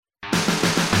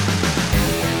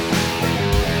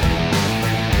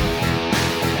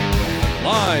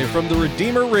Live from the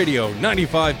Redeemer Radio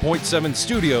 95.7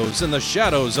 studios in the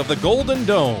shadows of the Golden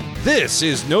Dome, this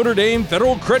is Notre Dame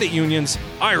Federal Credit Union's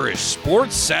Irish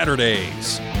Sports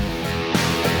Saturdays.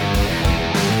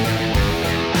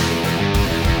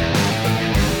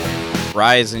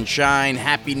 Rise and shine.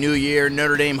 Happy New Year.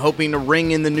 Notre Dame hoping to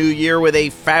ring in the new year with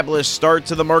a fabulous start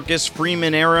to the Marcus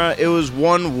Freeman era. It was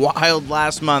one wild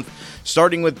last month,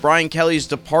 starting with Brian Kelly's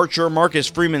departure, Marcus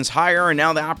Freeman's hire, and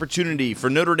now the opportunity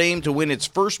for Notre Dame to win its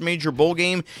first major bowl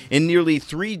game in nearly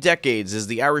 3 decades as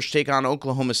the Irish take on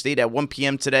Oklahoma State at 1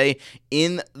 p.m. today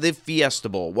in the Fiesta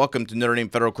Bowl. Welcome to Notre Dame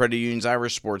Federal Credit Union's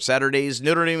Irish Sports Saturdays,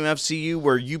 Notre Dame FCU,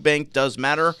 where UBank does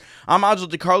matter. I'm Angel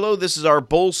DiCarlo. This is our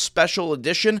Bowl Special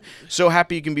Edition. So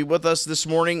happy you can be with us this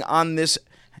morning on this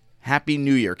Happy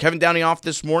New Year. Kevin Downey off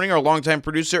this morning. Our longtime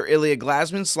producer, Ilya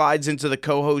Glasman, slides into the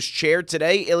co-host chair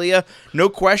today. Ilya, no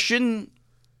question,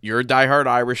 you're a diehard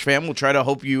Irish fan. We'll try to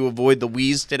hope you avoid the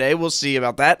wheeze today. We'll see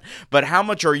about that. But how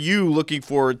much are you looking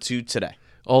forward to today?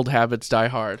 Old habits die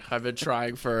hard. I've been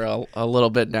trying for a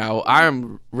little bit now.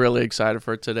 I'm really excited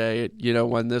for today. You know,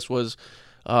 when this was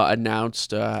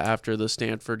announced after the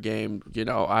Stanford game, you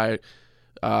know, I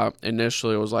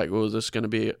initially was like, oh, this is going to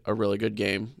be a really good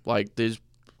game. Like, these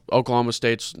Oklahoma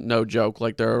State's no joke.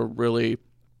 Like, they're a really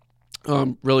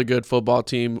good football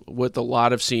team with a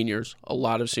lot of seniors on this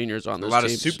team. A lot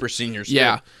of super seniors,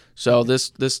 yeah. too. So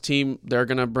this team, they're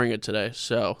going to bring it today.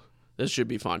 So this should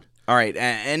be fun. All right,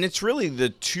 and it's really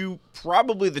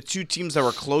probably the two teams that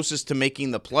were closest to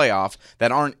making the playoff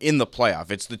that aren't in the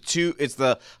playoff. It's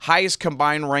the highest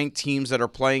combined ranked teams that are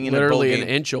playing in literally a bowl game.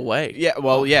 An inch away. Yeah,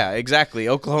 well, yeah, exactly.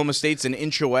 Oklahoma State's an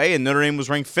inch away, and Notre Dame was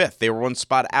ranked 5th. They were one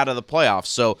spot out of the playoffs.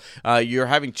 So you're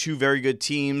having two very good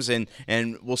teams, and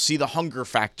we'll see the hunger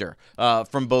factor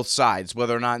from both sides.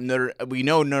 Whether or not we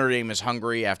know Notre Dame is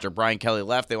hungry after Brian Kelly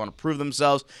left. They want to prove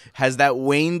themselves. Has that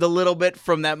waned a little bit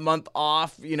from that month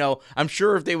off? You know, I'm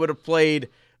sure if they would have played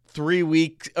 3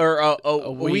 weeks or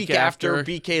a week after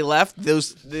BK left,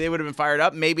 they would have been fired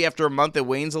up. Maybe after a month it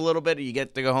wanes a little bit, you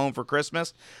get to go home for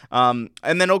Christmas. And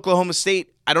then Oklahoma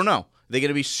State, I don't know. Are they going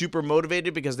to be super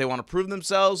motivated because they want to prove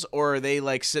themselves, or are they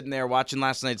like sitting there watching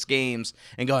last night's games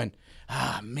and going,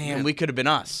 man, we could have been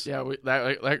us? Yeah,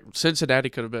 like Cincinnati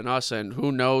could have been us, and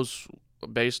who knows,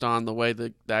 based on the way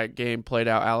that game played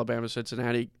out,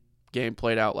 Alabama-Cincinnati game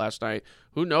played out last night,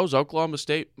 who knows, Oklahoma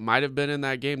State might have been in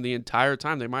that game the entire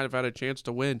time. They might have had a chance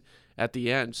to win at the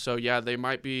end. So, yeah, they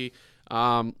might be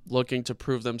looking to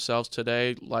prove themselves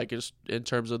today, like in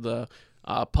terms of the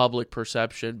public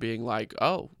perception being like,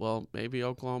 oh, well, maybe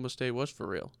Oklahoma State was for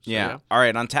real. So, yeah. All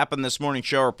right, on tap on this morning's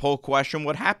show, our poll question,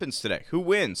 what happens today? Who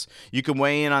wins? You can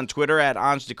weigh in on Twitter at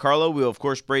Ange DiCarlo. We'll, of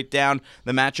course, break down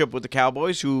the matchup with the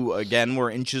Cowboys, who, again, were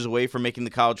inches away from making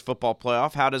the college football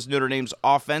playoff. How does Notre Dame's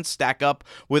offense stack up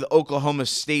with Oklahoma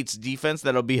State's defense?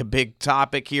 That'll be a big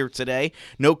topic here today.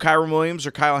 No Kyron Williams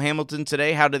or Kyle Hamilton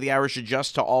today. How do the Irish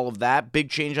adjust to all of that? Big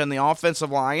change on the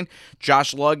offensive line.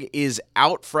 Josh Lugg is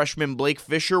out. Freshman Blake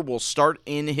Fisher will start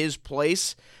in his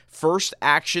place. First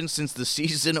action since the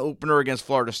season opener against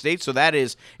Florida State, so that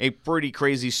is a pretty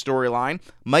crazy storyline.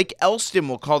 Mike Elston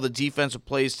will call the defensive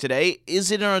plays today.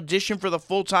 Is it an audition for the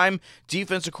full-time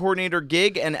defensive coordinator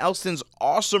gig? And Elston's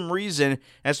awesome reason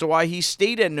as to why he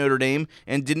stayed at Notre Dame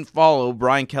and didn't follow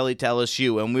Brian Kelly to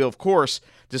LSU. And we'll, of course,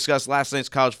 discuss last night's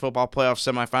college football playoff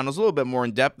semifinals a little bit more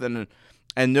in depth,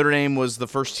 and Notre Dame was the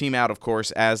first team out, of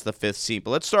course, as the 5th seed.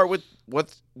 But let's start with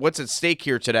what's at stake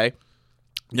here today.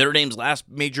 Notre Dame's last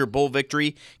major bowl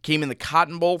victory came in the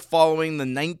Cotton Bowl following the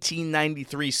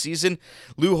 1993 season.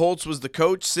 Lou Holtz was the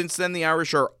coach. Since then, the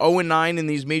Irish are 0-9 in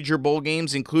these major bowl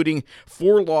games, including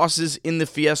 4 losses in the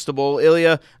Fiesta Bowl.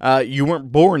 Ilya, you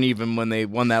weren't born even when they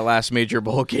won that last major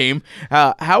bowl game.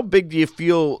 How big do you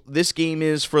feel this game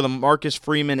is for the Marcus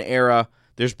Freeman era?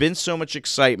 There's been so much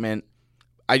excitement.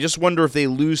 I just wonder if they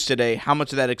lose today, how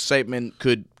much of that excitement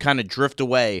could kind of drift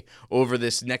away over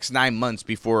this next 9 months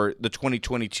before the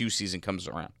 2022 season comes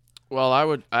around.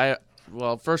 Well,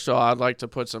 first of all, I'd like to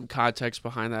put some context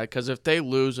behind that, because if they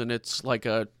lose and it's like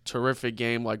a terrific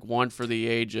game, like one for the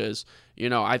ages, you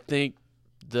know, I think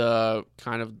the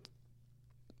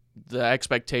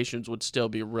expectations would still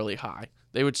be really high.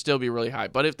 They would still be really high.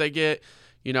 But if they get,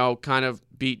 you know, kind of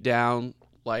beat down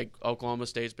like Oklahoma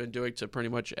State's been doing to pretty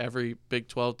much every Big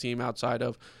 12 team outside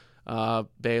of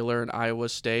Baylor and Iowa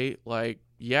State, like,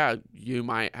 yeah, you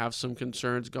might have some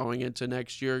concerns going into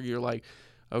next year. You're like,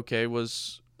 okay,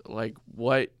 was like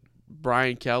what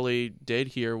Brian Kelly did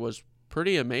here was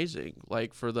pretty amazing,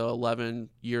 like for the 11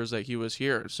 years that he was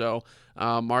here. So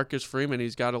Marcus Freeman,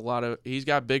 he's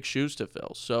got big shoes to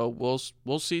fill. So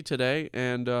we'll see today,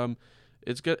 and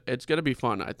it's good. It's gonna be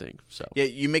fun, I think. So Yeah,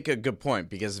 you make a good point,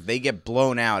 because if they get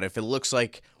blown out, if it looks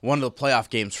like one of the playoff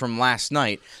games from last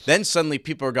night, then suddenly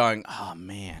people are going, oh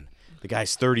man, the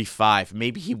guy's 35.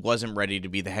 Maybe he wasn't ready to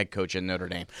be the head coach at Notre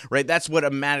Dame, right? That's what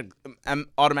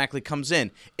automatically comes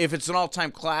in. If it's an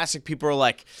all-time classic, people are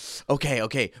like,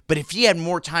 okay, but if he had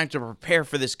more time to prepare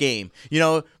for this game,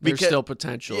 because there's still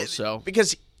potential. So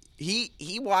because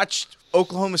he watched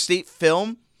Oklahoma State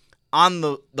film on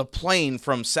the plane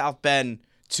from South Bend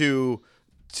to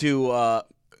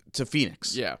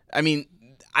Phoenix. Yeah. I mean,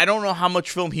 I don't know how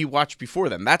much film he watched before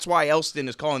then. That's why Elston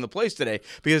is calling the plays today,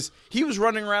 because he was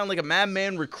running around like a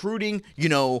madman recruiting,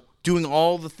 doing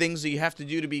all the things that you have to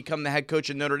do to become the head coach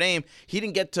at Notre Dame. He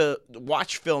didn't get to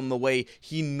watch film the way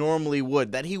he normally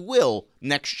would, that he will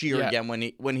next year again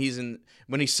when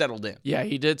he's settled in. Yeah,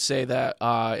 he did say that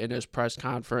in his press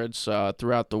conference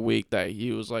throughout the week, that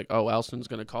he was like, oh, Elston's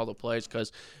going to call the plays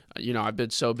because, I've been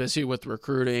so busy with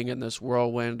recruiting and this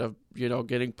whirlwind of,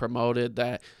 getting promoted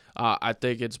that I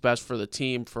think it's best for the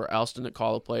team for Elston to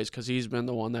call the plays, because he's been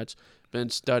the one that's been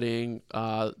studying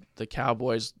the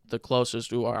Cowboys the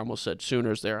closest. I almost said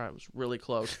Sooners there. I was really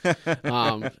close.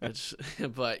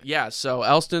 But yeah, so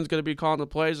Elston's going to be calling the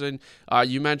plays. And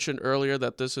you mentioned earlier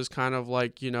that this is kind of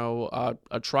like,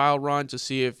 a trial run to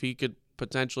see if he could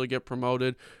potentially get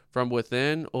promoted from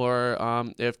within, or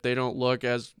if they don't look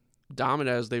as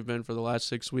dominant as they've been for the last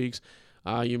 6 weeks,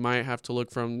 you might have to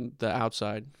look from the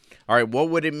outside. All right, what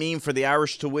would it mean for the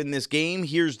Irish to win this game?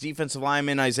 Here's defensive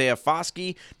lineman Isaiah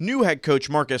Foskey, new head coach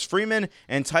Marcus Freeman,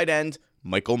 and tight end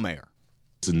Michael Mayer.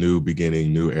 It's a new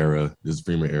beginning, new era, this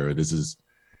Freeman era.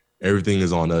 Everything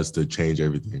is on us to change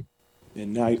everything.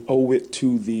 And I owe it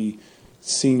to the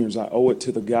seniors. I owe it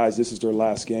to the guys. This is their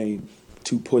last game,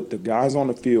 to put the guys on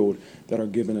the field that are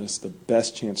giving us the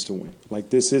best chance to win. Like,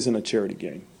 this isn't a charity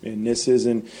game. And this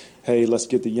isn't, hey, let's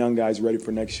get the young guys ready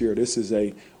for next year. This is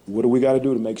what do we got to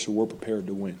do to make sure we're prepared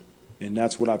to win? And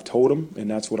that's what I've told them, and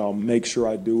that's what I'll make sure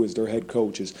I do as their head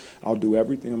coach. Is I'll do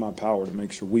everything in my power to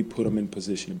make sure we put them in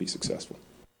position to be successful.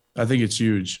 I think it's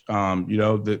huge.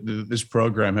 This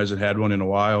program hasn't had one in a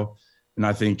while, and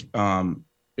I think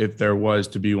if there was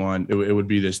to be one, it would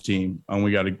be this team.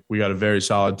 We got a very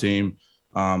solid team.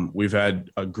 We've had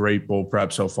a great bowl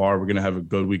prep so far. We're going to have a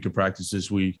good week of practice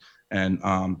this week, and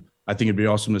I think it'd be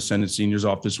awesome to send the seniors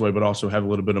off this way, but also have a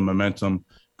little bit of momentum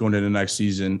going into next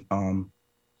season.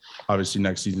 Obviously,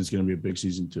 next season is going to be a big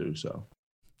season too. So,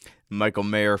 Michael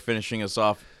Mayer finishing us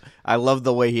off. I love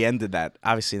the way he ended that.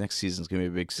 Obviously, next season is going to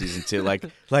be a big season too.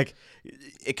 like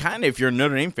it kind of, if you're a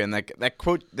Notre Dame fan, that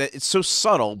quote, that it's so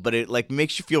subtle, but it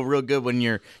makes you feel real good when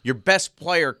your best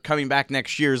player coming back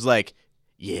next year is like,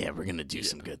 yeah, we're going to do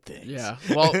some good things. Yeah.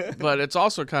 Well, but it's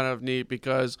also kind of neat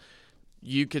because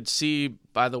you could see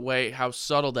by the way how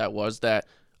subtle that was that,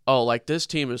 this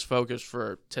team is focused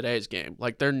for today's game.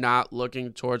 Like, they're not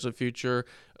looking towards the future.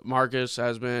 Marcus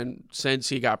has been, since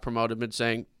he got promoted, been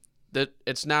saying that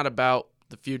it's not about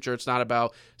the future. It's not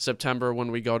about September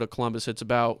when we go to Columbus. It's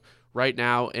about right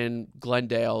now in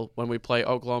Glendale when we play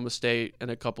Oklahoma State in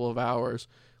a couple of hours.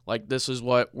 Like, this is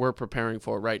what we're preparing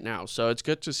for right now. So it's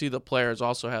good to see the players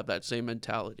also have that same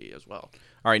mentality as well.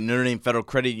 All right, Notre Dame Federal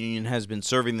Credit Union has been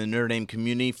serving the Notre Dame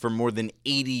community for more than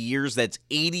 80 years. That's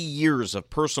 80 years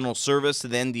of personal service to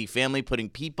the ND family, putting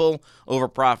people over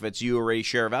profits. You already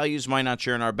share our values, why not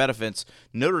share in our benefits?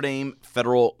 Notre Dame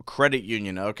Federal Credit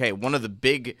Union. Okay, one of the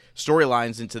big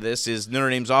storylines into this is Notre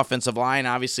Dame's offensive line.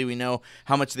 Obviously, we know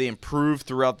how much they improved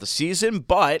throughout the season,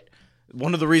 but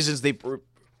one of the reasons they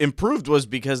improved was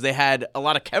because they had a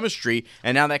lot of chemistry,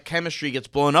 and now that chemistry gets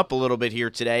blown up a little bit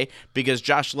here today because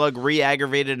Josh Lugg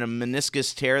re-aggravated a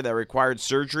meniscus tear that required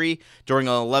surgery during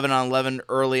an 11-on-11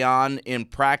 early on in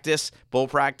practice, bowl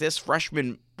practice.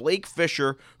 Freshman Blake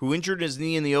Fisher, who injured his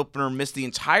knee in the opener, missed the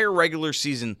entire regular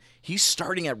season. He's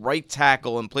starting at right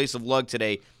tackle in place of Lugg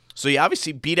today. So he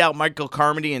obviously beat out Michael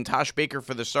Carmody and Tosh Baker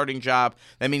for the starting job.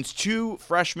 That means two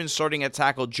freshmen starting at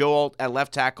tackle, Joe Alt at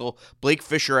left tackle, Blake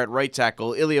Fisher at right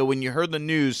tackle. Ilya, when you heard the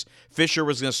news Fisher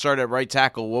was going to start at right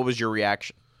tackle, what was your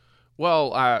reaction?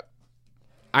 Well,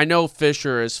 I know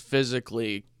Fisher is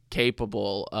physically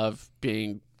capable of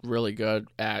being really good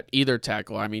at either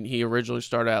tackle. I mean, he originally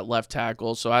started at left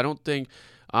tackle, so I don't think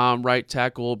right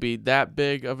tackle will be that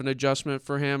big of an adjustment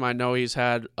for him. I know he's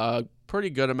had a pretty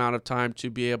good amount of time to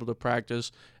be able to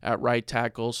practice at right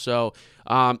tackle. So,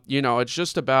 it's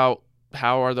just about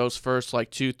how are those first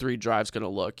 2-3 drives going to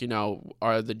look?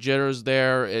 Are the jitters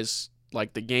there? Is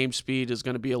like the game speed is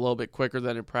going to be a little bit quicker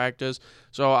than in practice.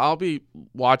 So I'll be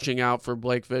watching out for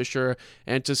Blake Fisher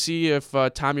and to see if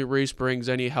Tommy Rees brings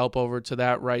any help over to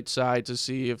that right side to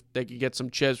see if they can get some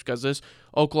chips, because this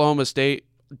Oklahoma State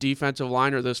defensive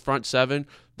line, or this front seven,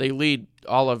 they lead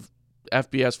all of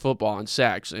FBS football in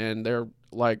sacks, and they're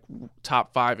like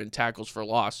top 5 in tackles for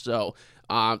loss. So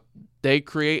they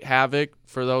create havoc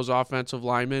for those offensive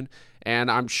linemen,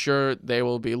 and I'm sure they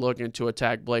will be looking to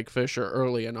attack Blake Fisher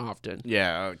early and often.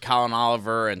 Yeah, Colin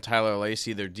Oliver and Tyler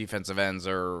Lacey, their defensive ends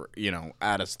are,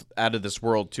 out of this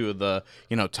world, 2 of the,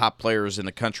 top players in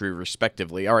the country,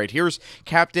 respectively. All right, here's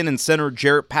captain and center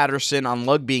Jarrett Patterson on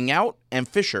Lugg being out and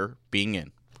Fisher being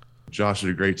in. Josh is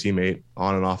a great teammate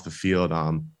on and off the field.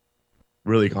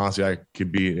 Really, honestly, I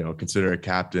could be, considered a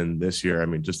captain this year. I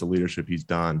mean, just the leadership he's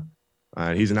done.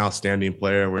 He's an outstanding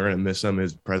player. We're going to miss him,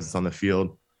 his presence on the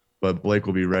field. But Blake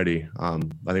will be ready. I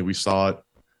think we saw it.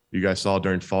 You guys saw it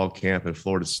during fall camp in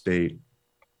Florida State.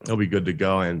 He'll be good to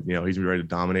go, and he's gonna be ready to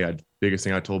dominate. Biggest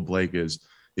thing I told Blake is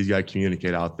he's got to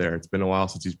communicate out there. It's been a while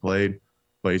since he's played,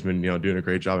 but he's been doing a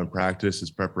great job in practice,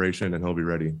 his preparation, and he'll be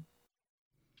ready.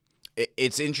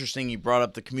 It's interesting you brought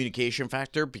up the communication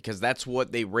factor, because that's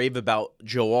what they rave about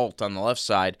Joe Alt on the left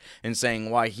side, and saying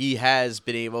why he has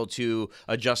been able to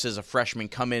adjust as a freshman,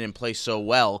 come in and play so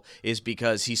well, is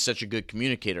because he's such a good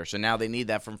communicator. So now they need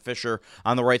that from Fisher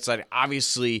on the right side.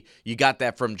 Obviously, you got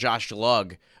that from Josh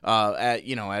Lugg,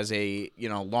 as a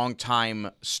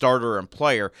longtime starter and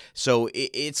player. So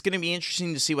it's going to be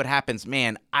interesting to see what happens.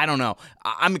 Man, I don't know.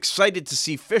 I'm excited to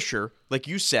see Fisher, like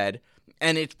you said.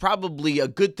 And it's probably a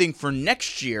good thing for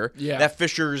next year that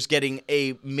Fisher's getting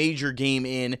a major game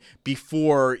in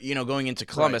before, going into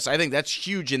Columbus. Right. I think that's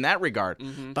huge in that regard.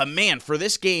 Mm-hmm. But, man, for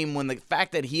this game, when the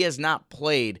fact that he has not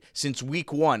played since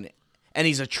week 1 and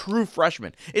he's a true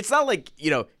freshman, it's not like,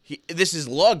 this is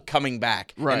Lugg coming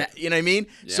back. Right. And, you know what I mean?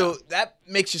 Yeah. So that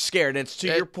makes you scared. And it's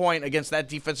to your point against that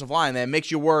defensive line that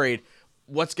makes you worried.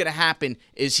 What's going to happen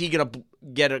is he's going to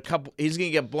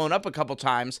get blown up a couple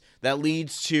times. That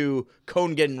leads to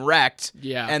Cone getting wrecked.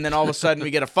 Yeah. And then all of a sudden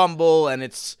we get a fumble, and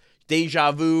it's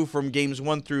deja vu from games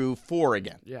 1 through 4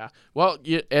 again. Yeah. Well,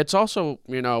 it's also,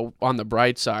 on the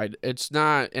bright side, it's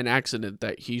not an accident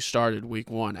that he started week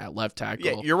 1 at left tackle.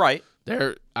 Yeah, you're right.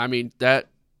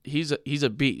 He's a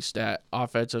beast at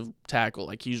offensive tackle.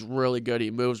 Like, he's really good. He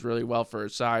moves really well for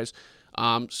his size.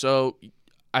 So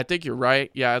I think you're right.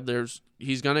 Yeah,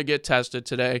 he's going to get tested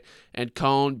today, and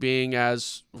Cone being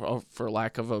as, for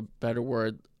lack of a better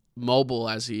word, mobile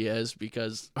as he is,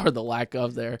 or the lack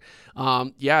of there,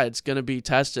 it's going to be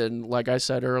tested. And like I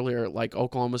said earlier, like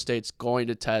Oklahoma State's going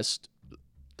to test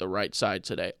the right side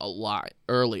today a lot,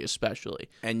 early especially.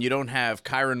 And you don't have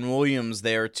Kyron Williams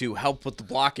there to help with the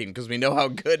blocking, because we know how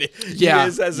good he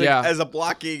is as a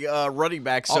blocking running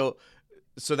back.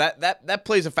 So that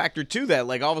plays a factor too. That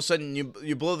like all of a sudden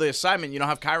you blow the assignment, you don't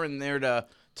have Kyron there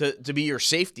to be your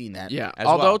safety net. Yeah. As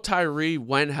Although well. Tyree,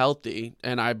 when healthy,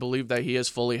 and I believe that he is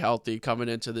fully healthy coming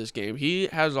into this game, he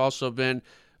has also been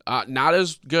not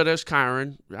as good as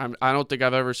Kyron. I don't think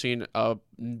I've ever seen a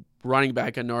running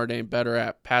back in Notre Dame better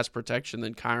at pass protection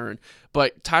than Kyron.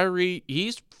 But Tyree,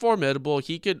 he's formidable.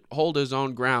 He could hold his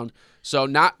own ground. So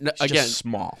Just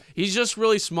small. He's just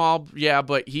really small. Yeah,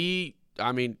 but he's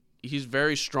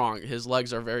very strong. His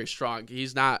legs are very strong.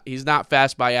 He's not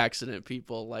fast by accident,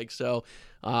 people.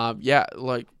 Tyree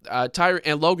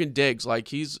and Logan Diggs,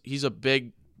 he's a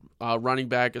big running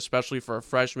back, especially for a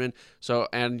freshman. So,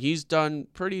 and he's done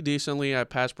pretty decently at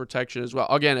pass protection as well.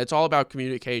 Again, it's all about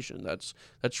communication. That's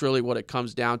really what it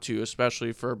comes down to,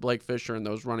 especially for Blake Fisher and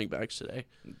those running backs today.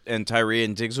 And Tyree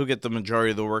and Diggs will get the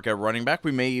majority of the work at running back.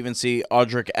 We may even see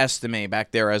Audric Estime back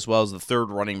there as well as the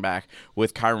third running back,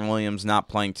 with Kyron Williams not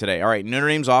playing today. All right, Notre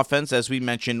Dame's offense, as we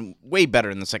mentioned, way better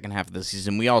in the second half of the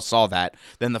season. We all saw that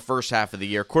than the first half of the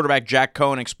year. Quarterback Jack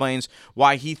Coan explains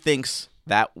why he thinks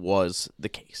that was the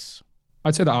case.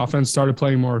 I'd say the offense started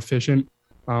playing more efficient.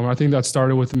 I think that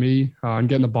started with me and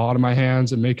getting the ball in my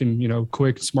hands and making,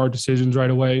 quick, smart decisions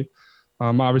right away.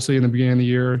 Obviously, in the beginning of the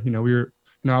year,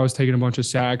 I was taking a bunch of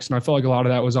sacks, and I felt like a lot of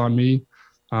that was on me.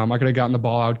 I could have gotten the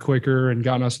ball out quicker and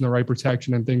gotten us in the right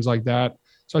protection and things like that.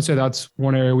 So I'd say that's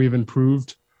one area we've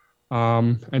improved.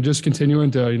 And just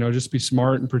continuing to, just be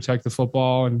smart and protect the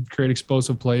football and create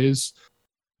explosive plays.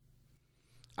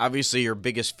 Obviously, your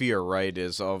biggest fear, right,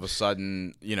 is all of a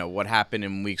sudden, what happened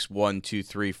in weeks 1, 2,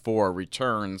 3, 4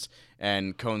 returns,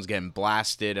 and Cone's getting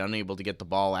blasted, unable to get the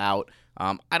ball out.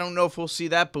 I don't know if we'll see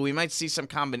that, but we might see some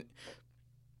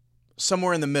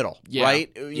somewhere in the middle,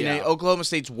 right? Oklahoma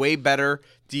State's way better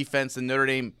defense than Notre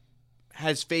Dame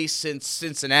has faced since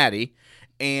Cincinnati,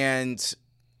 and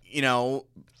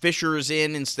Fisher is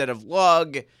in instead of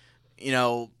Lug,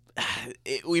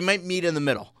 we might meet in the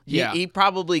middle. He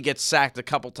probably gets sacked a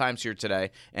couple times here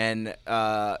today, and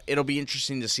it'll be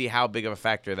interesting to see how big of a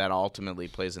factor that ultimately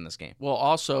plays in this game. Well,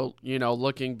 also,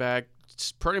 looking back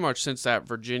pretty much since that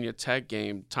Virginia Tech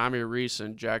game, Tommy Rees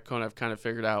and Jack Cohn have kind of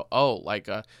figured out,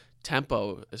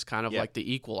 tempo is kind of like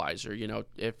the equalizer.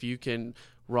 If you can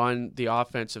run the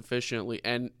offense efficiently,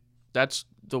 and that's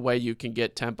the way you can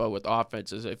get tempo with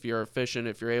offenses. If you're efficient,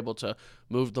 if you're able to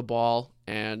move the ball,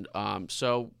 and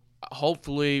so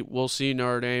hopefully we'll see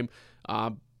Notre Dame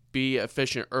be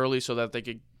efficient early so that they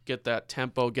could get that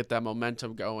tempo, get that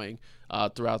momentum going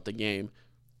throughout the game.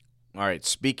 All right,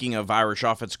 speaking of Irish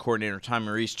offense coordinator Tommy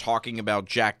Rees talking about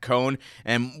Jack Cohn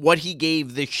and what he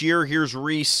gave this year, here's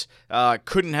Rees.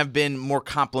 Couldn't have been more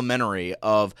complimentary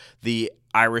of the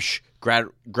Irish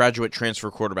graduate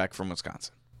transfer quarterback from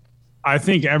Wisconsin. I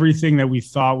think everything that we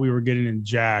thought we were getting in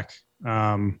Jack,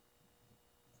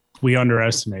 we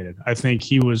underestimated. I think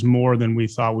he was more than we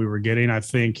thought we were getting. I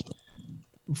think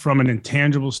from an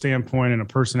intangible standpoint and a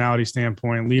personality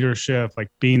standpoint, leadership, like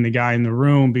being the guy in the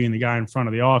room, being the guy in front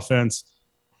of the offense,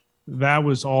 that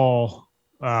was all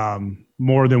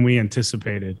more than we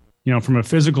anticipated. From a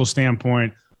physical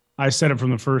standpoint, I said it from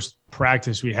the first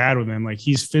practice we had with him, like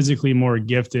he's physically more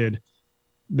gifted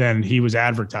than he was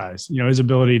advertised. His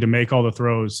ability to make all the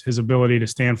throws, his ability to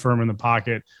stand firm in the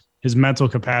pocket, his mental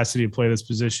capacity to play this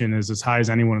position is as high as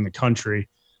anyone in the country.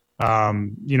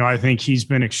 I think he's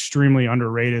been extremely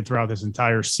underrated throughout this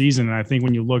entire season. And I think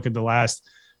when you look at the last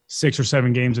 6 or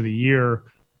 7 games of the year,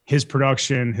 his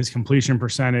production, his completion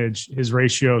percentage, his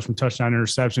ratios from touchdown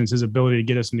interceptions, his ability to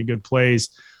get us into good plays,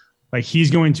 like he's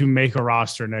going to make a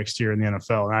roster next year in the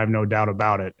NFL. And I have no doubt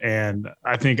about it. And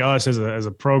I think us as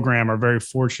a program are very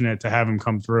fortunate to have him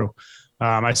come through.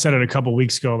 I said it a couple of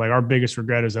weeks ago, like our biggest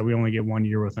regret is that we only get 1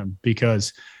 year with him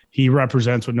because he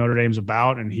represents what Notre Dame's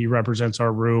about, and he represents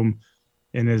our room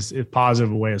in as positive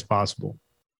a way as possible.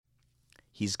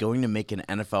 He's going to make an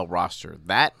NFL roster.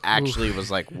 That actually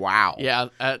was like, wow. Yeah.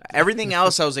 Everything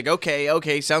else, I was like,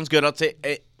 okay, sounds good. I'll take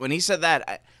it. When he said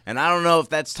that, and I don't know if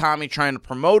that's Tommy trying to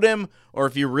promote him or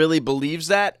if he really believes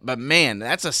that, but man,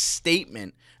 that's a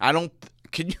statement.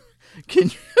 Can you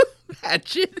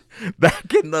imagine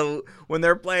back when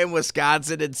they're playing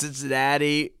Wisconsin and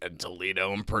Cincinnati and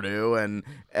Toledo and Purdue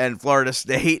and Florida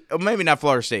State? Or maybe not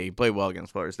Florida State. He played well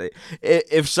against Florida State.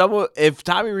 If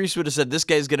Tommy Rees would have said this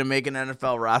guy's going to make an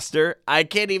NFL roster, I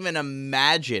can't even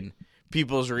imagine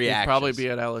people's reactions. He'd probably be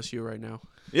at LSU right now.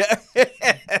 Yeah,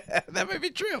 that might be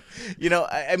true.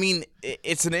 I mean,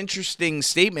 it's an interesting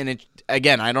statement.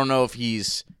 Again, I don't know if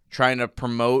he's trying to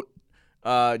promote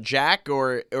Jack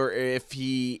or if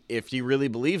he really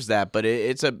believes that, but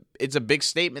it's a big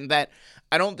statement that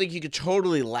I don't think you could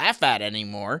totally laugh at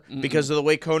anymore because of the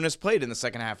way Cohn has played in the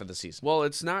second half of the season. Well,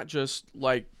 it's not just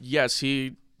like, yes,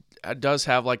 he does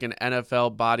have like an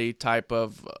NFL body type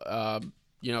of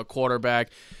quarterback,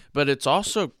 but it's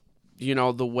also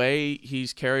the way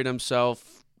he's carried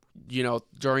himself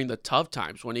during the tough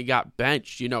times when he got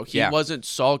benched. He wasn't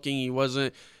sulking, he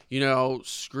wasn't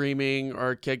screaming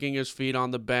or kicking his feet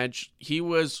on the bench. He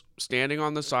was standing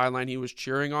on the sideline. He was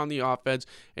cheering on the offense,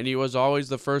 and he was always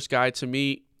the first guy to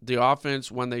meet the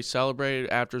offense when they celebrated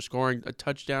after scoring a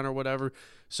touchdown or whatever.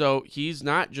 So he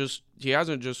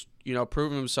hasn't just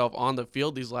proven himself on the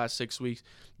field these last 6 weeks,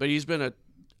 but he's been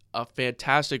a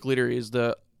fantastic leader. He's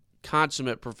the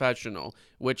consummate professional,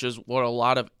 which is what a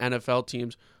lot of NFL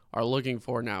teams are looking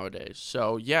for nowadays.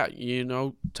 So, yeah,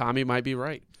 Tommy might be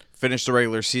right. Finished the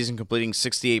regular season completing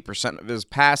 68% of his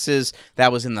passes.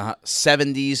 That was in the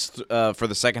 70s for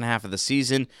the second half of the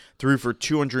season. Threw for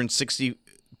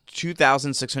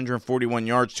 2,641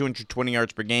 yards, 220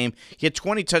 yards per game. He had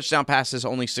 20 touchdown passes,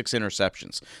 only 6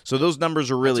 interceptions. So those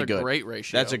numbers are really good. That's a great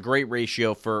ratio. That's a great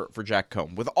ratio for Jack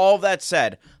Cohn. With all that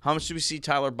said, how much do we see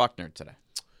Tyler Buchner today?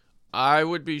 I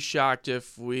would be shocked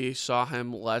if we saw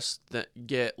him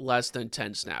get less than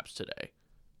 10 snaps today.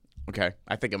 Okay,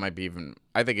 I think it might be even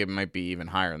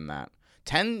higher than that.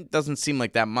 10 doesn't seem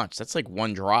like that much. That's like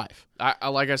one drive.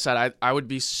 Like I said, I would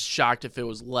be shocked if it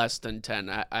was less than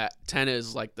 10. 10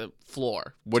 is like the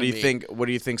floor. What do you think? What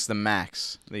do you think's the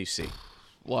max that you see?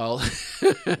 Well,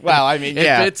 I mean,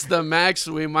 if it's the max,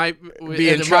 we might be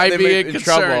in trouble. It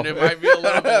might be a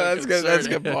little bit. That's good. That's a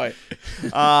good point.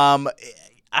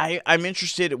 I'm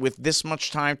interested with this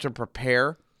much time to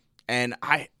prepare, and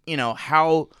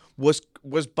how was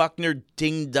Buchner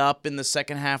dinged up in the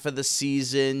second half of the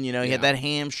season? He had that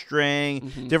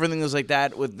hamstring, different things like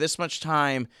that. With this much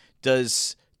time,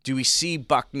 does do we see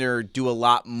Buckner do a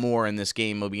lot more in this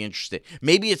game? Will be interesting.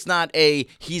 Maybe it's not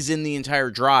he's in the entire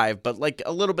drive, but like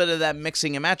a little bit of that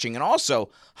mixing and matching. And also,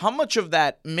 how much of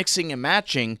that mixing and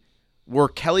matching were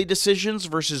Kelly decisions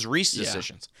versus Reese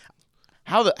decisions?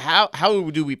 How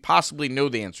do we possibly know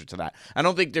the answer to that? I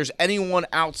don't think there's anyone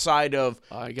outside of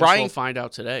I guess Brian. we'll find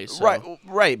out today. So.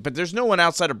 Right. But there's no one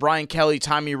outside of Brian Kelly,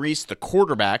 Tommy Reese, the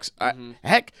quarterbacks.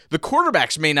 Heck, the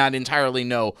quarterbacks may not entirely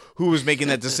know who was making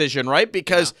that decision, right?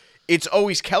 Because it's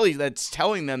always Kelly that's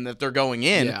telling them that they're going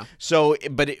in. Yeah. So,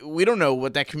 we don't know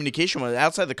what that communication was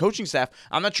outside the coaching staff.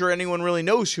 I'm not sure anyone really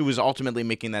knows who was ultimately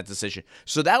making that decision.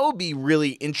 So that will be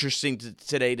really interesting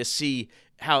today to see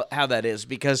how that is,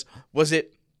 because was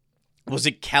it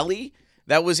Kelly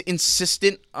that was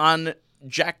insistent on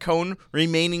Jack Cohn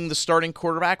remaining the starting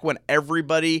quarterback when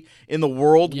everybody in the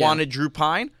world wanted Drew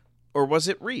Pine, or was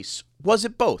it Reese? Was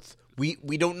it both? We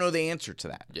don't know the answer to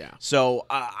that. Yeah. So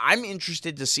I'm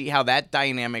interested to see how that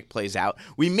dynamic plays out.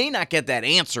 We may not get that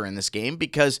answer in this game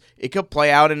because it could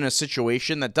play out in a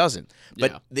situation that doesn't.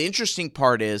 But the interesting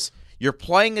part is you're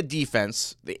playing a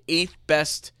defense, the 8th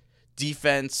best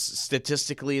defense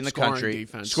statistically in the country,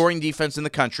 scoring defense in the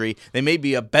country. They may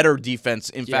be a better defense,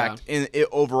 in fact, in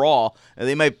overall.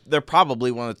 They're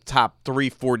probably one of the top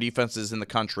 3-4 defenses in the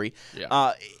country.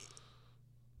 Yeah.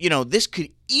 This could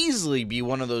easily be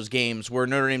one of those games where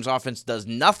Notre Dame's offense does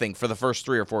nothing for the first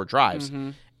 3 or 4 drives.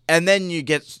 Mm-hmm. And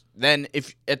then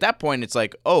if at that point it's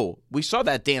like, oh, we saw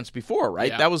that dance before,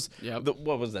 right? Yeah. That was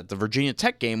what was that? The Virginia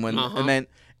Tech game when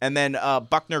and then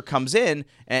Buckner comes in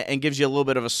and gives you a little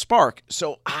bit of a spark.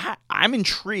 So I'm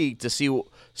intrigued to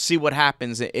see what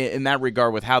happens in that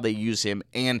regard with how they use him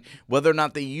and whether or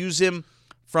not they use him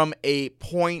from a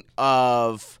point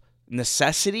of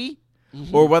necessity.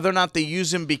 Mm-hmm. Or whether or not they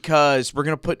use him because we're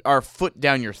going to put our foot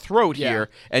down your throat here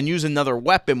and use another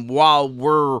weapon while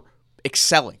we're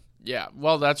excelling. Yeah,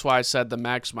 well, that's why I said the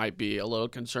max might be a little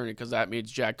concerning because that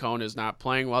means Jack Cohn is not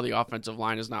playing while the offensive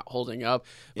line is not holding up.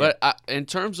 Yeah. But in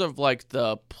terms of like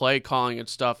the play calling and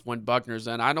stuff when Buckner's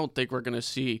in, I don't think we're going to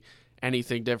see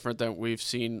anything different than we've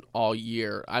seen all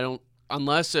year.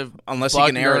 Unless he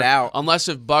can air it out. Unless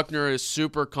if Buckner is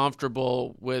super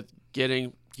comfortable with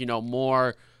getting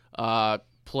more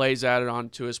plays added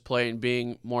onto his play and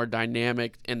being more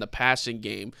dynamic in the passing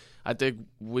game, I think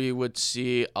we would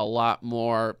see a lot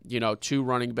more, 2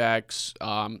 running backs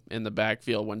in the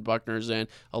backfield when Buckner's in,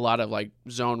 a lot of like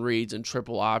zone reads and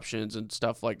triple options and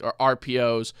stuff like or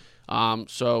RPOs.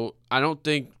 So I don't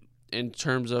think in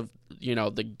terms of,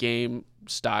 the game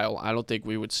style, I don't think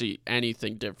we would see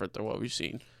anything different than what we've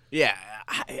seen. Yeah,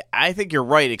 I think you're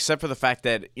right, except for the fact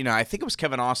that, I think it was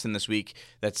Kevin Austin this week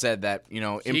that said that, in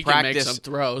he practice,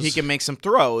 he can make some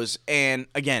throws. And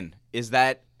again, is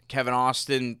that Kevin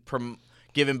Austin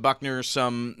giving Buckner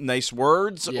some nice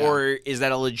words, or is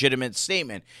that a legitimate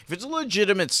statement? If it's a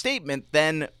legitimate statement,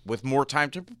 then with more time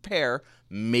to prepare,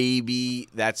 maybe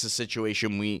that's the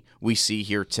situation we see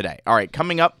here today. All right,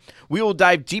 coming up, we will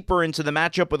dive deeper into the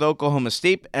matchup with Oklahoma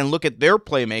State and look at their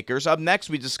playmakers. Up next,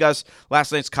 we discuss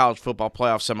last night's college football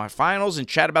playoff semifinals and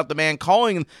chat about the man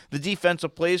calling the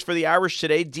defensive plays for the Irish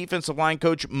today, defensive line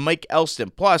coach Mike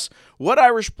Elston. Plus, what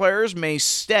Irish players may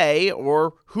stay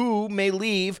or who may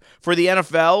leave for the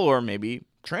NFL or maybe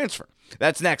transfer.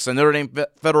 That's next on Notre Dame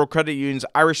Federal Credit Union's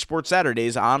Irish Sports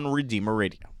Saturdays on Redeemer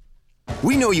Radio.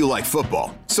 We know you like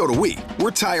football. So do we.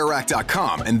 We're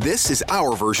TireRack.com, and this is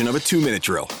our version of a 2-minute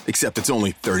drill, except it's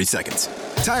only 30 seconds.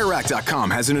 TireRack.com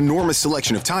has an enormous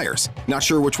selection of tires. Not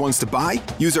sure which ones to buy?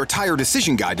 Use our Tire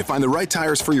Decision Guide to find the right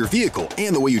tires for your vehicle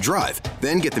and the way you drive.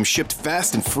 Then get them shipped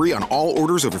fast and free on all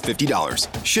orders over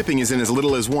 $50. Shipping is in as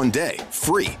little as 1 day.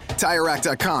 Free.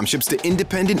 TireRack.com ships to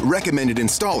independent, recommended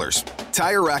installers.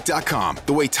 TireRack.com,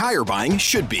 the way tire buying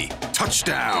should be.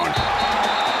 Touchdown!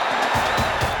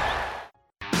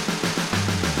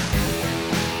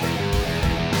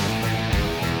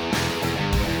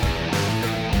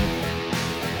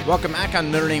 Welcome back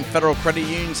on Notre Dame Federal Credit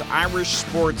Union's Irish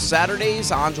Sports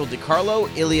Saturdays. Angel DiCarlo,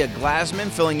 Ilya Glasman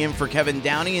filling in for Kevin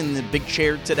Downey in the big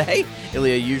chair today.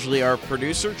 Ilya, usually our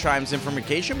producer, chimes in from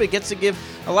vacation, but gets to give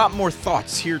a lot more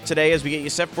thoughts here today as we get you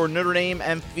set for Notre Dame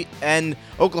and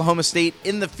Oklahoma State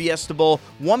in the Fiesta Bowl.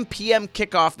 1 p.m.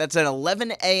 kickoff. That's at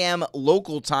 11 a.m.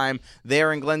 local time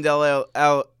there in Glendale,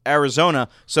 Arizona.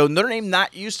 So Notre Dame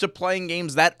not used to playing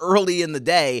games that early in the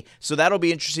day, so that'll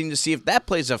be interesting to see if that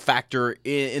plays a factor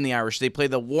in the Irish. They play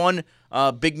the one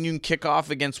big noon kickoff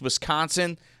against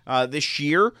Wisconsin this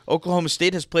year. Oklahoma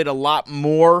State has played a lot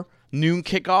more noon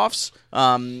kickoffs.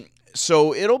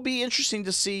 So it'll be interesting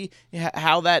to see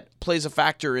how that plays a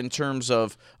factor in terms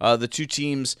of the two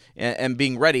teams and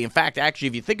being ready. In fact, actually,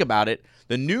 if you think about it,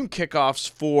 The noon kickoffs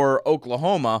for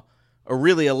Oklahoma are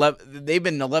really 11. They've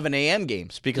been 11 a.m.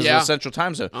 games because of the Central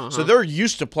Time Zone. So they're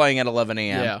used to playing at 11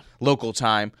 a.m. local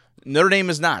time. Notre Dame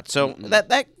is not. So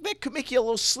that could make you a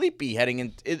little sleepy heading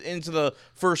into the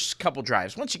first couple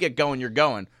drives. Once you get going, you're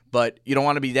going. But you don't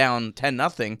want to be down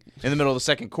 10-0 in the middle of the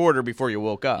second quarter before you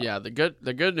woke up. Yeah, the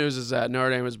good news is that Notre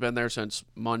Dame has been there since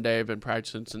Monday, been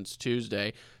practicing since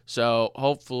Tuesday. So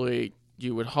hopefully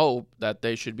you would hope that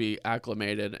they should be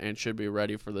acclimated and should be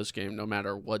ready for this game no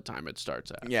matter what time it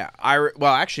starts at. Yeah,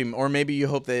 actually, or maybe you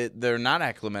hope that they're not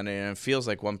acclimated and it feels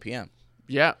like 1 p.m.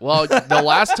 Yeah, well, the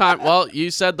last time, you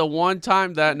said the one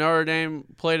time that Notre Dame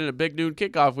played in a big noon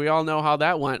kickoff, we all know how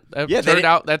that went.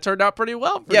 That turned out pretty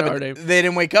well for Notre Dame. They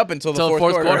didn't wake up until the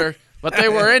fourth quarter. But they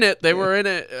were in it. They were in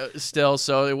it still.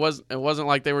 So it wasn't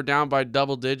like they were down by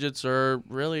double digits or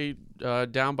really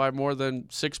down by more than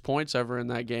 6 points ever in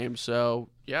that game. So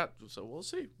yeah, so we'll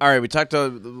see. All right, we talked a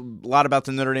lot about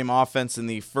the Notre Dame offense in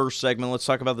the first segment. Let's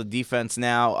talk about the defense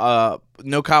now.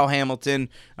 No Kyle Hamilton,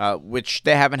 which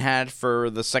they haven't had for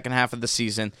the second half of the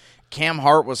season. Cam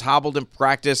Hart was hobbled in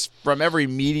practice. From every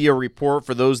media report,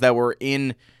 for those that were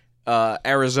in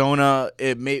Arizona,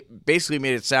 it basically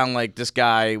made it sound like this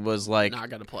guy was like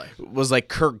not gonna play. Was like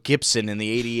Kirk Gibson in the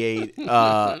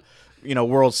 '88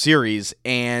 World Series,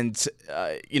 and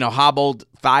hobbled,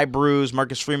 thigh bruise.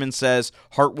 Marcus Freeman says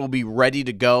Hart will be ready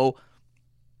to go.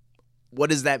 What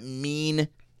does that mean?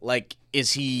 Like,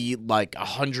 is he like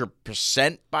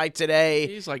 100% by today?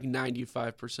 He's like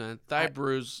 95%. Thigh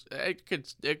bruise. It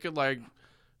could like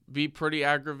be pretty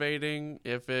aggravating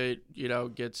if it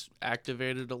gets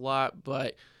activated a lot,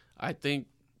 but I think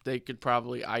they could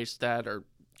probably ice that or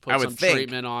put some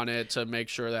treatment on it to make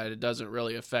sure that it doesn't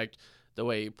really affect the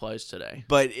way he plays today.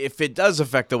 But if it does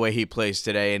affect the way he plays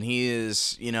today, and he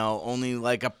is, only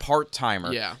like a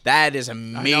part-timer, that is a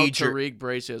major. I know Tariq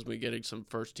Bracy has been getting some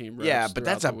first-team reps. Yeah, but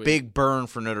that's a big burn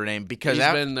for Notre Dame because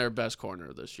he's been their best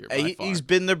corner this year. He's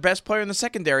been their best player in the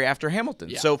secondary after Hamilton.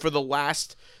 Yeah. So for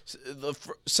the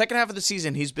second half of the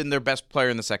season, he's been their best player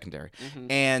in the secondary,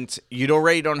 and you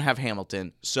already don't have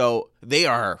Hamilton, so they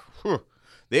are.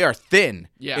 They are thin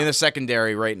in the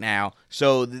secondary right now.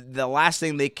 So the last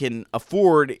thing they can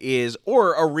afford is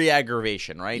a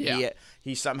re-aggravation, right? Yeah.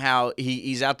 He's out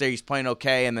there, he's playing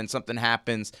okay, and then something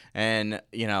happens, and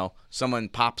someone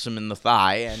pops him in the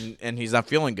thigh, and he's not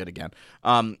feeling good again.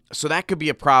 So that could be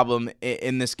a problem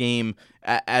in this game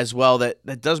as well.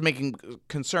 That does make him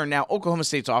concerned. Now, Oklahoma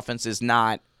State's offense is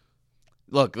not.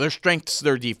 Look, their strength's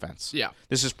their defense. Yeah.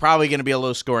 This is probably going to be a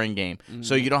low-scoring game,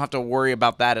 so you don't have to worry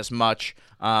about that as much.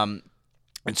 And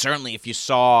certainly if you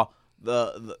saw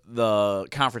the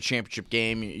conference championship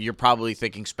game, you're probably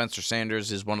thinking Spencer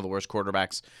Sanders is one of the worst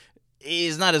quarterbacks.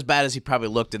 He's not as bad as he probably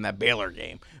looked in that Baylor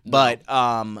game. No. But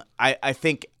I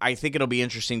think it'll be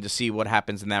interesting to see what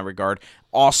happens in that regard.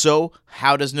 Also,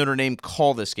 how does Notre Dame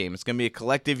call this game? It's going to be a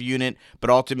collective unit, but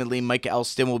ultimately Mike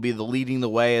Elston will be leading the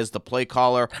way as the play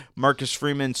caller. Marcus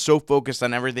Freeman, so focused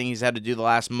on everything he's had to do the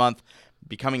last month,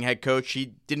 becoming head coach.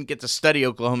 He didn't get to study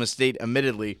Oklahoma State,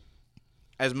 admittedly,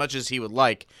 as much as he would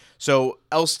like. So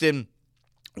Elston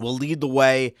will lead the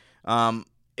way.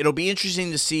 It'll be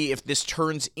interesting to see if this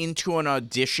turns into an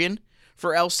audition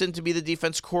for Elston to be the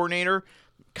defense coordinator,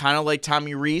 kind of like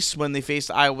Tommy Rees when they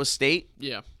faced Iowa State.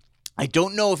 Yeah. I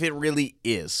don't know if it really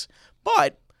is,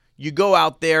 but you go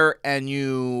out there and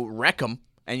you wreck them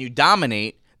and you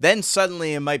dominate, then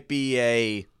suddenly it might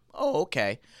be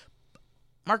okay.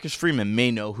 Marcus Freeman may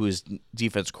know who his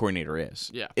defense coordinator is.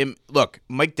 Yeah. Look,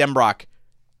 Mike Denbrock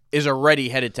is already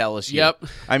headed to LSU. Yep.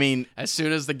 I mean, as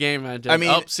soon as the game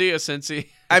ended. See you, Cincy.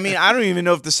 I mean, I don't even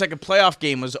know if the second playoff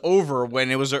game was over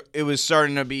when it was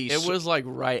starting to be. It was like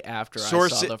right after I saw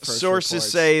the first Sources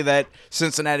reports. say that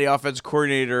Cincinnati offense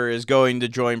coordinator is going to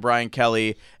join Brian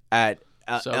Kelly at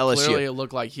so LSU. Clearly, it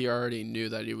looked like he already knew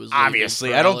that he was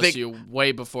obviously. I don't LSU think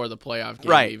way before the playoff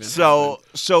game. Right. Even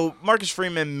so Marcus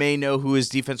Freeman may know who his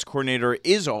defense coordinator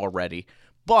is already,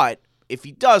 but if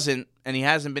he doesn't and he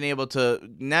hasn't been able to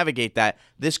navigate that,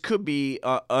 this could be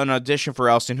an audition for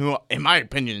Elston, who, in my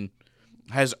opinion,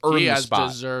 has earned the spot. He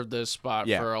has deserved this spot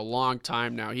for a long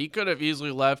time now. He could have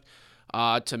easily left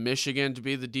to Michigan to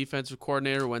be the defensive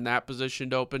coordinator when that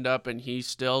position opened up, and he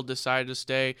still decided to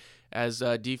stay as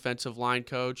a defensive line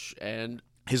coach. And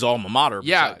his alma mater.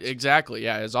 Yeah, exactly.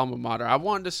 Yeah, his alma mater. I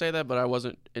wanted to say that, but I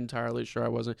wasn't entirely sure I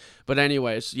wasn't. But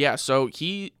anyways, yeah, so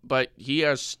he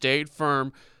has stayed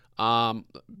firm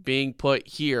being put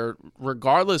here,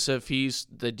 regardless if he's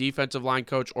the defensive line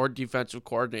coach or defensive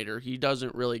coordinator. He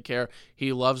doesn't really care.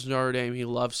 He loves Notre Dame. He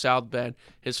loves South Bend.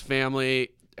 His family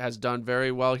has done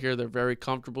very well here. They're very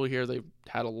comfortable here. They've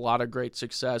had a lot of great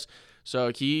success.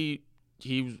 So he's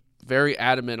very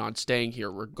adamant on staying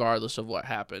here regardless of what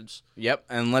happens. Yep,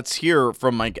 and let's hear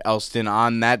from Mike Elston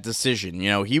on that decision. You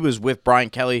know, he was with Brian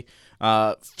Kelly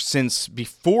since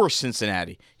before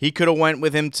Cincinnati. He could have went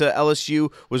with him to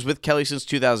LSU, was with Kelly since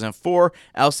 2004.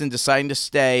 Elston deciding to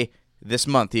stay this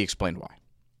month. He explained why.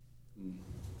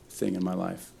 Thing in my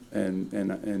life,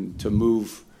 and to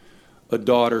move a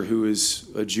daughter who is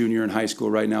a junior in high school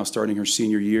right now, starting her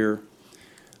senior year,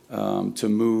 to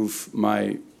move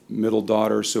my middle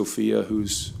daughter, Sophia,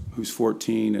 who's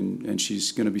 14, and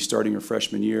she's going to be starting her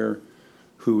freshman year,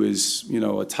 who is, you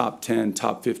know, a top 10,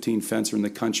 top 15 fencer in the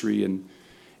country, and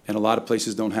a lot of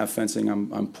places don't have fencing.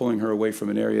 I'm pulling her away from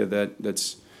an area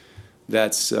that's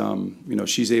you know,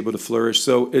 she's able to flourish.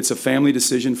 So it's a family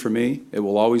decision for me. It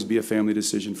will always be a family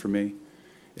decision for me.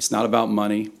 It's not about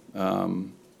money,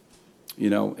 you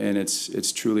know, and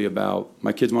it's truly about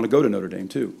my kids want to go to Notre Dame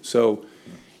too. So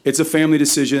it's a family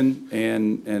decision,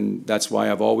 and that's why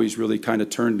I've always really kind of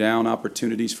turned down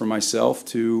opportunities for myself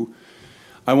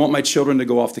I want my children to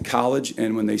go off to college,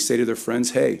 and when they say to their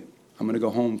friends, hey, I'm going to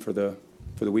go home for the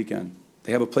weekend,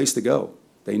 they have a place to go.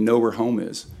 They know where home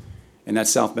is, and that's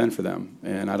South Bend for them,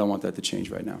 and I don't want that to change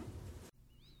right now.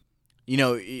 You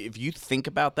know, if you think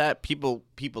about that, people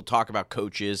talk about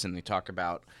coaches, and they talk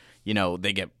about, you know,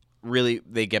 they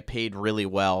get paid really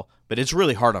well, but it's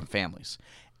really hard on families.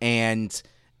 And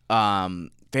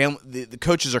the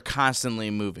coaches are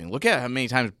constantly moving. Look at how many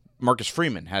times Marcus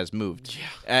Freeman has moved.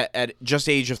 Yeah. At just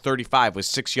the age of 35 with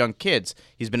 6 young kids.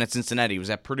 He's been at Cincinnati. He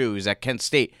was at Purdue. He was at Kent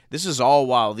State. This is all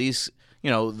while these, you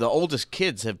know, the oldest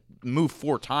kids have moved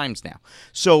 4 times now.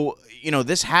 So, you know,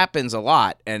 this happens a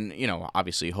lot. And, you know,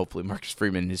 obviously, hopefully Marcus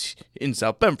Freeman is in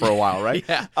South Bend for a while, right?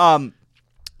 Yeah.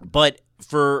 But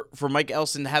for Mike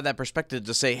Elston to have that perspective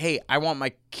to say, hey, I want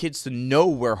my kids to know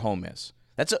where home is.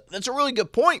 That's a really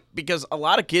good point, because a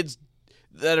lot of kids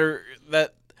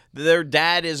that their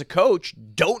dad is a coach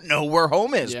don't know where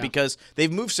home is because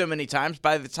they've moved so many times.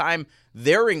 By the time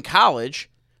they're in college,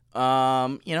 you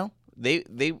know,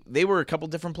 they were a couple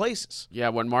different places. Yeah,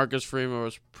 when Marcus Freeman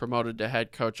was promoted to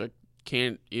head coach, I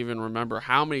can't even remember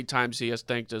how many times he has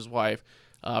thanked his wife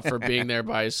for being there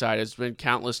by his side. It's been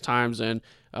countless times, and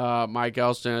Mike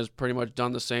Elston has pretty much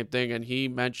done the same thing. And he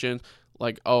mentioned,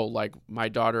 like, my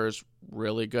daughter is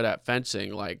really good at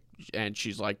fencing, and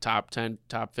she's like top 10,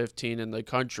 top 15 in the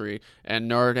country. And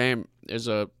Notre Dame has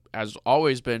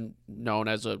always been known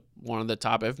as one of the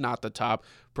top, if not the top,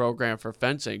 program for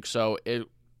fencing. So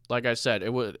like I said, it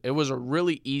was a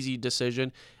really easy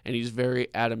decision, and he's very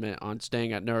adamant on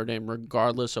staying at Notre Dame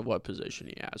regardless of what position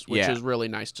he has, which is really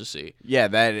nice to see. Yeah,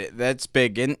 that's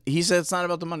big. And he said it's not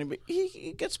about the money, but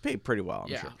he gets paid pretty well,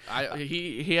 I'm sure.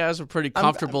 He has a pretty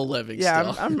comfortable living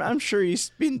still. I'm sure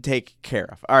he's been taken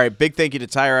care of. All right, big thank you to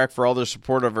TireRack for all their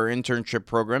support of our internship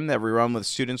program that we run with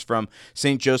students from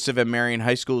St. Joseph and Marian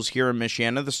High Schools here in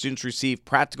Michiana. The students receive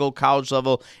practical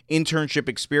college-level internship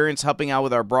experience helping out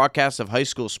with our broadcast of high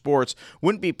school sports.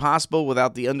 Wouldn't be possible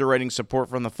without the underwriting support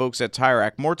from the folks at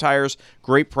TireRack. More tires,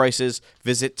 great prices.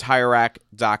 Visit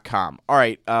TireRack.com. All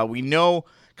right, we know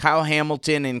Kyle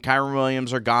Hamilton and Kyron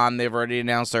Williams are gone. They've already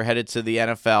announced they're headed to the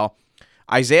NFL.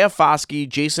 Isaiah Foskey,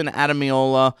 Jason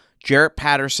Adamiola, Jarrett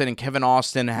Patterson, and Kevin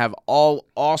Austin have all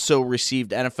also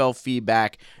received NFL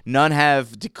feedback. None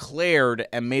have declared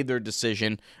and made their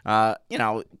decision. You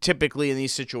know, typically in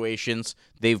these situations,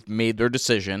 they've made their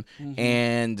decision,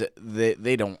 and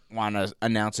they don't want to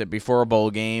announce it before a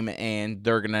bowl game, and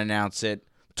they're going to announce it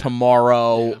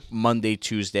tomorrow, Monday,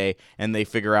 Tuesday, and they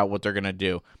figure out what they're going to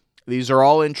do. These are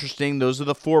all interesting. Those are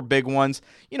the 4 big ones.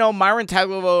 You know, Myron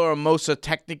Tagovailoa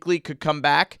technically could come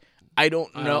back. I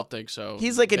don't know. I don't think so.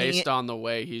 He's like based on the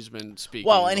way he's been speaking.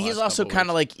 Well, and he's also kind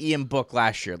of like Ian Book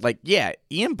last year. Like, yeah,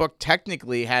 Ian Book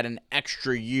technically had an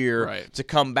extra year to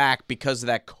come back because of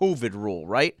that COVID rule,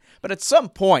 right? But at some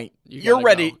point, you're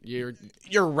ready.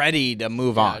 You're ready to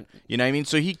move on. You know what I mean?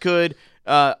 So he could.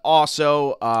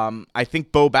 Also, I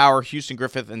think Bo Bauer, Houston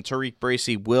Griffith, and Tariq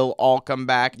Bracy will all come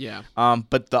back. Yeah.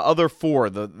 But the other 4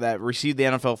 that received the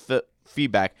NFL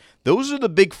feedback, those are the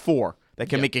big 4 that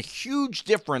can make a huge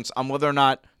difference on whether or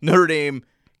not Notre Dame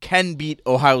can beat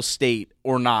Ohio State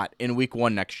or not in Week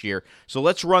 1 next year. So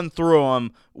let's run through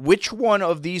them. Which one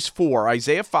of these 4,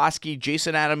 Isaiah Foskey,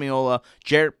 Jason Adamiola,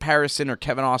 Jarrett Patterson, or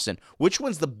Kevin Austin, which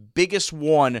one's the biggest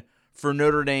one for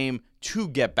Notre Dame to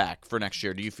get back for next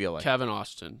year, do you feel like? Kevin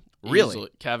Austin. Really? Easily.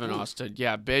 Kevin Austin.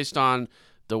 Yeah, based on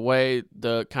the way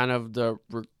the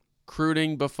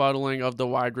recruiting befuddling of the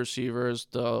wide receivers,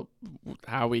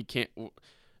 how we can't –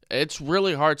 it's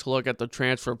really hard to look at the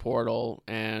transfer portal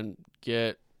and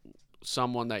get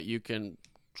someone that you can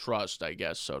trust, I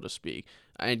guess, so to speak.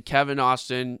 And Kevin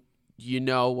Austin, you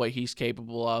know what he's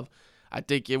capable of. I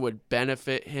think it would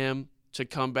benefit him to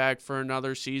come back for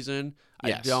another season.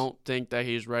 Yes. I don't think that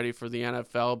he's ready for the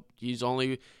NFL. He's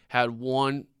only had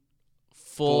one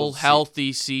full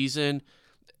healthy season.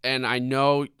 And I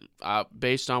know,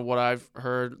 based on what I've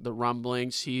heard, the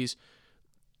rumblings, he's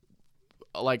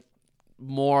like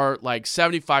more like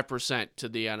 75% to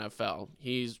the NFL.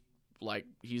 He's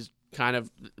kind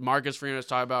of, Marcus Freeman is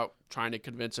talking about trying to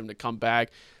convince him to come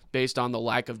back based on the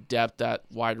lack of depth that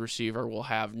wide receiver will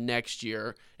have next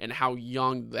year and how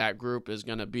young that group is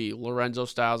going to be. Lorenzo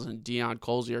Styles and Deion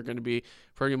Colzie are going to be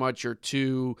pretty much your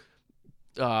two,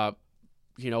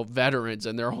 veterans,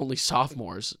 and they're only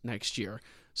sophomores next year.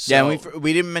 So, yeah, and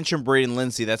we didn't mention Braden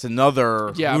Lindsey. That's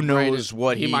another. Yeah, who knows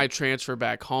what he might transfer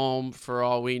back home for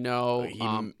all we know.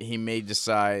 He may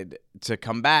decide to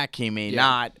come back. He may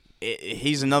not.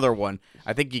 He's another one.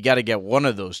 I think you got to get one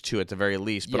of those two at the very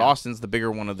least. But Austin's the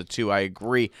bigger one of the two. I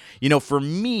agree. For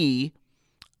me,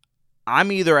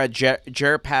 I'm either at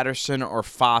Jarrett Patterson or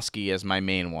Foskey as my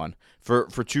main one for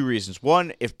two reasons.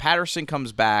 One, if Patterson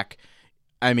comes back,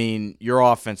 I mean, your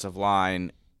offensive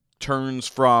line turns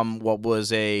from what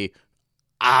was a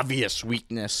obvious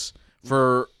weakness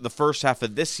for the first half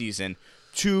of this season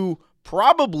to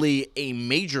probably a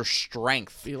major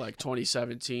strength. Be like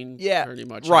 2017. Yeah, pretty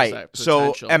much. Right.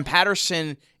 So, and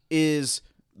Patterson is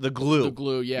the glue. The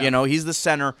glue, yeah. He's the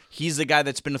center. He's the guy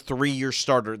that's been a 3-year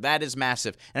starter. That is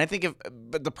massive. And I think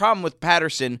but the problem with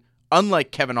Patterson,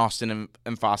 unlike Kevin Austin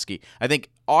and Foskey, I think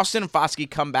Austin and Foskey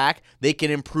come back, they can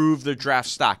improve their draft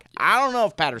stock. I don't know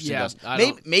if Patterson does.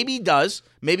 Maybe he does.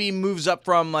 Maybe he moves up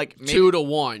from 2 to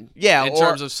 1. Yeah, in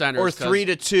terms of centers, or 3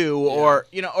 to 2, or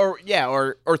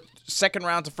second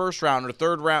round to first round, or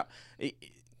third round.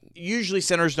 Usually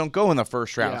centers don't go in the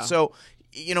first round, so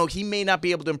he may not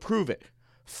be able to improve it.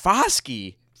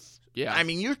 Foskey, I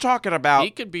mean, you're talking about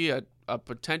he could be a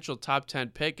potential top 10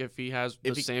 pick if he has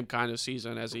the same kind of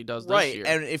season as he does this year.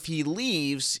 Right, and if he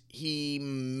leaves, he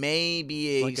may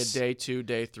be like a day 2,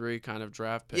 day 3 kind of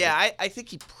draft pick. Yeah, I think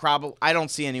he probably. I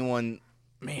don't see anyone.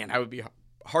 Man, I would be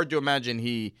hard to imagine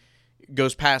he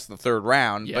goes past the third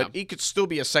round, but he could still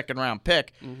be a second round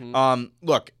pick. Mm-hmm.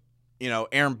 Look,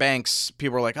 Aaron Banks.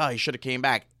 People are like, oh, he should have came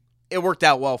back. It worked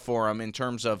out well for him in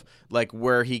terms of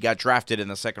where he got drafted in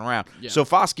the second round. Yeah. So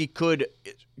Foskey could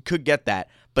get that.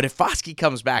 But if Foskey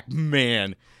comes back,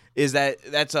 man,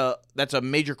 that's a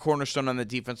major cornerstone on the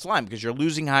defense line because you're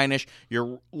losing Heinisch,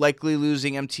 you're likely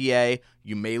losing MTA,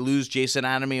 you may lose Jason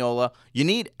Adamiola. You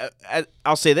need,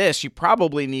 I'll say this, you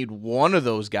probably need one of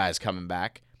those guys coming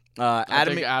back. I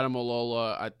think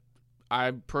Adamiola,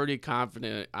 I'm pretty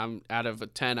confident. I'm out of a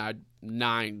 10,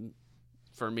 9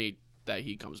 for me that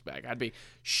he comes back. I'd be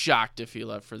shocked if he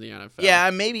left for the NFL. Yeah,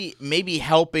 maybe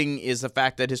helping is the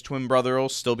fact that his twin brother will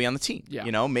still be on the team.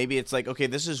 Yeah. Maybe it's like, okay,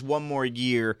 this is one more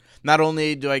year. Not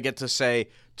only do I get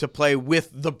to play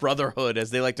with the brotherhood, as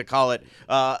they like to call it,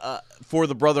 for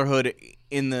the brotherhood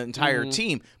in the entire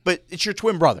team, but it's your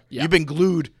twin brother. Yeah. You've been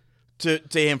glued to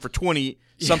him for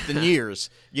 20-something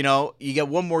years. You get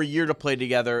one more year to play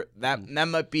together. That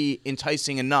might be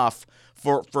enticing enough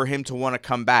for him to want to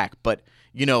come back. But,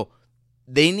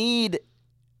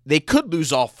 they could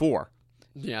lose all 4.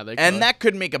 Yeah, they could. And that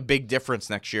could make a big difference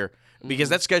next year because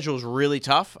that schedule is really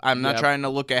tough. I'm not trying to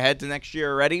look ahead to next year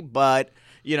already, but,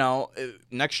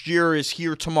 next year is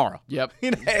here tomorrow. Yep.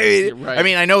 Right. I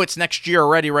mean, I know it's next year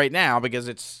already right now because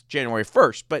it's January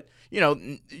 1st, but,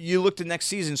 you look to next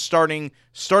season starting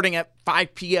at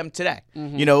 5 p.m. today.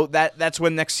 Mm-hmm. That's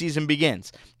when next season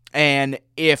begins. And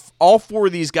if all 4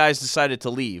 of these guys decided to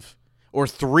leave, or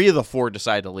 3 of the 4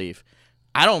 decide to leave,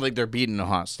 I don't think they're beating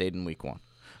Ohio State in week 1.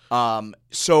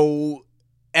 So,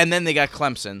 and then they got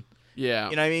Clemson. Yeah.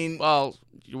 You know what I mean? Well,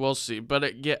 we'll see. But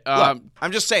look,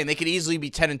 I'm just saying they could easily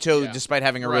be 10-2 despite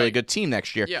having a really good team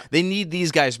next year. Yeah. They need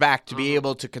these guys back to be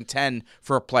able to contend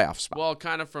for a playoff spot. Well,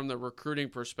 kind of from the recruiting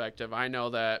perspective, I know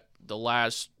that the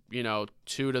last 2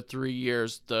 to 3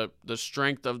 years, the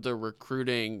strength of the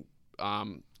recruiting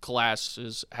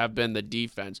classes have been the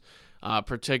defense,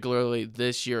 particularly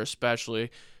this year, especially.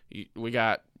 We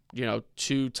got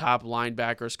 2 top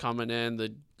linebackers coming in.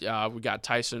 We got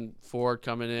Tyson Ford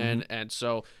coming in, and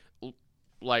so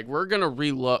we're gonna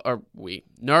reload.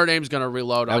 Notre Dame's gonna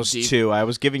reload. That was 2. I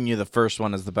was giving you the first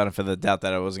one as the benefit of the doubt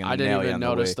that I wasn't gonna. I didn't even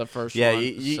notice the first one. Yeah,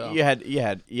 you had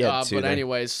 2. But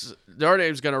anyways, Notre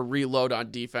Dame's gonna reload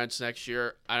on defense next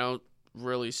year. I don't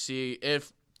really see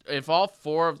if all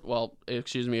 4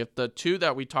 if the 2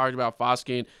 that we talked about,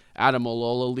 Foskey and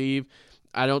Adamiola, leave,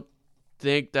 I don't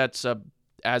think that's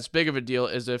as big of a deal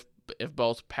as if if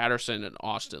both Patterson and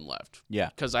Austin left. Yeah.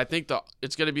 Because I think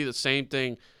it's going to be the same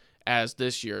thing as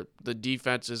this year. The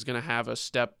defense is going to have a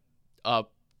step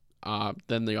up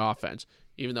than the offense,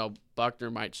 even though Buckner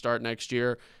might start next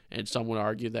year, and some would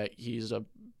argue that he's a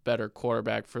better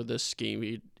quarterback for this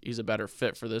scheme. He's a better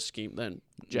fit for this scheme than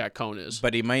Jack Cohn is.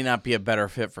 But he might not be a better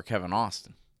fit for Kevin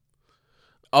Austin.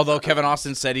 Although Kevin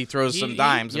Austin said he throws some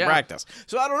dimes in practice.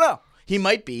 So I don't know. He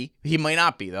might be. He might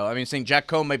not be, though. I mean, saying Jack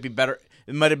Cohn might be better.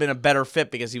 It might have been a better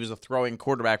fit because he was a throwing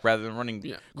quarterback rather than running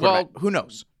quarterback. Well, who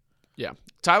knows? Yeah.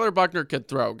 Tyler Buckner could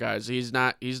throw, guys. He's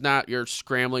not your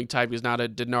scrambling type. He's not a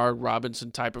Denard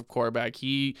Robinson type of quarterback.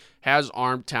 He has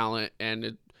arm talent,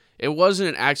 and it wasn't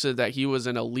an accident that he was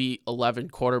an elite 11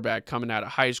 quarterback coming out of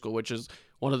high school, which is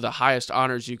one of the highest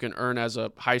honors you can earn as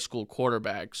a high school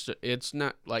quarterback. So it's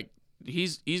not like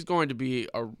he's going to be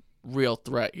a real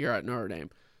threat here at Notre Dame.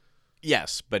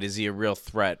 Yes, but is he a real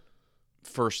threat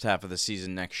first half of the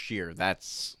season next year?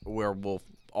 That's where we'll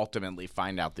ultimately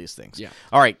find out these things. Yeah.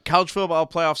 All right, college football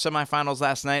playoff semifinals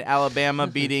last night. Alabama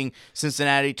beating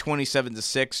Cincinnati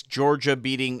 27-6. Georgia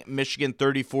beating Michigan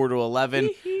 34-11.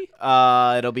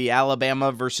 It'll be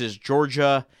Alabama versus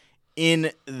Georgia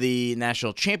in the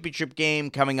national championship game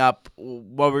coming up.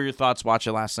 What were your thoughts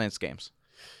watching last night's games?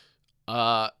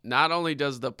 Not only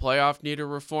does the playoff need a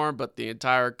reform, but the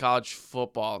entire college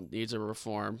football needs a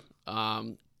reform.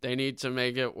 They need to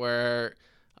make it where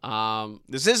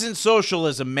this isn't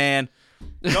socialism, man.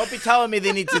 Don't be telling me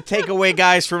they need to take away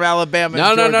guys from Alabama.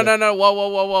 No.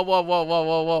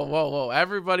 Whoa. Whoa.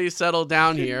 Everybody settle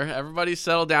down here. Everybody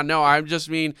settle down. No, I just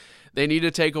mean they need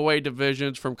to take away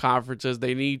divisions from conferences.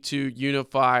 They need to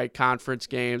unify conference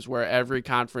games where every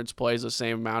conference plays the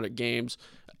same amount of games,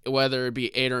 whether it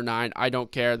be 8 or 9. I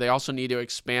don't care. They also need to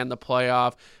expand the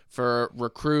playoff for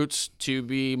recruits to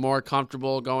be more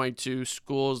comfortable going to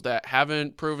schools that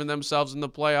haven't proven themselves in the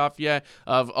playoff yet.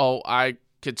 I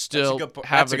could still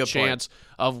have a chance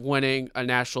of winning a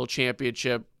national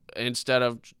championship instead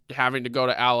of having to go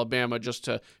to Alabama just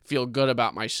to feel good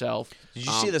about myself. Did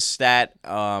you see the stat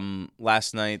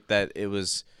last night that it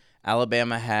was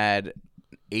Alabama had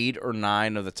 8 or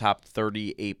 9 of the top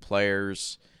 38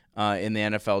 players in the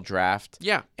NFL draft?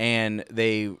 Yeah. And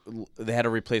they had to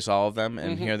replace all of them,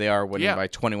 and here they are winning by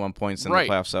 21 points in the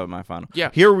playoff semifinal.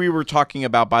 Yeah. Here we were talking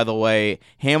about, by the way,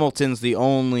 Hamilton's the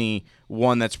only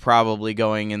one that's probably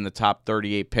going in the top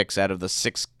 38 picks out of the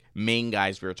 6 main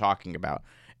guys we were talking about.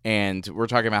 And we're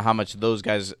talking about how much those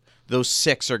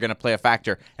 6 are going to play a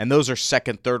factor, and those are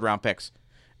second, third round picks.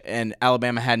 And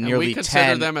Alabama had nearly 10. We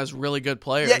consider them as really good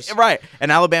players. Yeah, right.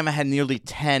 And Alabama had nearly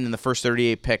 10 in the first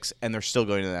 38 picks, and they're still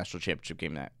going to the national championship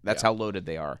game. That's how loaded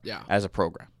they are as a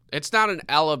program. It's not an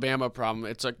Alabama problem.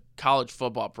 It's a college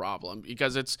football problem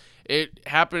because it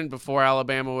happened before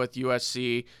Alabama with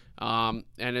USC, and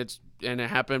it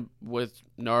happened with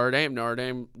Notre Dame. Notre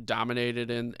Dame dominated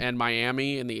and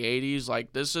Miami in the 80s.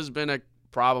 Like, this has been a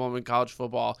problem in college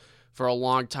football for a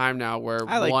long time now. Where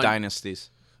I like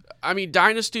dynasties. I mean,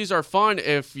 dynasties are fun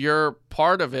if you're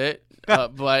part of it,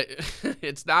 but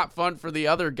it's not fun for the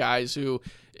other guys who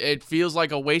it feels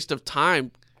like a waste of time,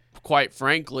 quite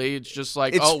frankly. It's just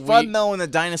like, it's fun, though, when the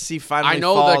dynasty finally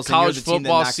falls. I know the college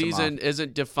football season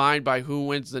isn't defined by who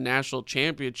wins the national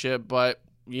championship, but,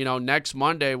 next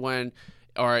Monday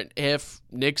if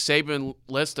Nick Saban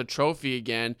lifts the trophy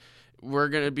again, we're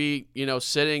going to be,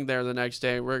 sitting there the next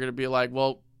day. We're going to be like,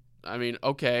 well, I mean,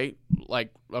 okay,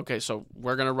 so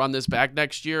we're going to run this back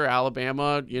next year,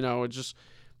 Alabama,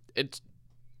 it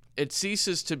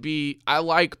ceases to be. I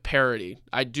like parity.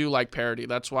 I do like parity.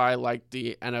 That's why I like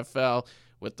the NFL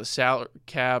with the salary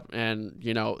cap and,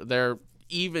 they're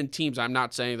even teams. I'm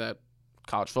not saying that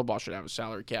college football should have a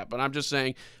salary cap, but I'm just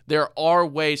saying there are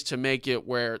ways to make it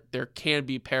where there can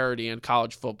be parity in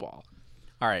college football.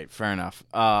 All right, fair enough.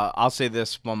 I'll say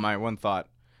this, my one thought.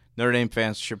 Notre Dame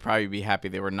fans should probably be happy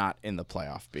they were not in the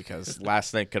playoff because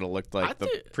last night could have looked like the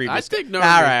previous. I think Notre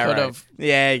Dame could have.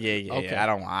 Yeah. Okay. I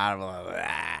don't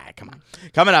come on.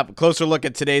 Coming up, a closer look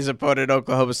at today's opponent,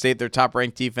 Oklahoma State, their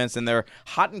top-ranked defense and their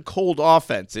hot and cold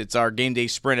offense. It's our game day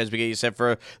sprint as we get you set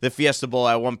for the Fiesta Bowl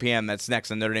at 1 p.m. That's next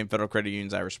on Notre Dame Federal Credit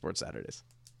Union's Irish Sports Saturdays.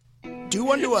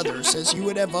 Do unto others as you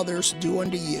would have others do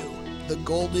unto you. The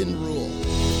golden rule.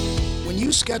 When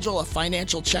you schedule a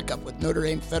financial checkup with Notre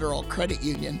Dame Federal Credit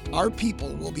Union, our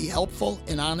people will be helpful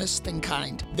and honest and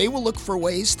kind. They will look for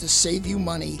ways to save you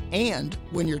money, and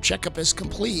when your checkup is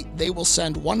complete, they will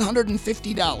send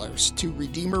 $150 to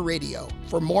Redeemer Radio.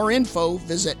 For more info,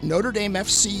 visit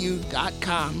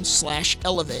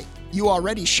NotreDameFCU.com/elevate. You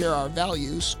already share our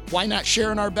values. Why not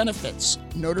share in our benefits?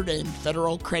 Notre Dame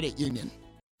Federal Credit Union.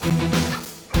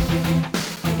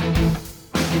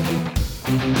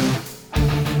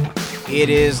 It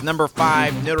is number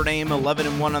 5 Notre Dame,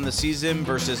 11-1 on the season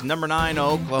versus number 9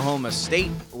 Oklahoma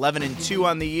State, 11-2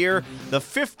 on the year. The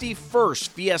 51st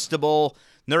Fiesta Bowl.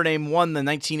 Notre Dame won the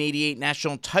 1988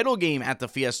 national title game at the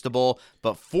Fiesta Bowl,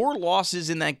 but 4 losses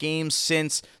in that game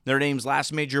since Notre Dame's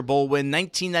last major bowl win,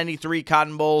 1993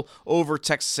 Cotton Bowl over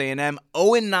Texas A&M,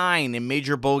 0-9 in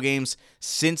major bowl games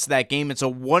since that game. It's a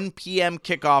 1 p.m.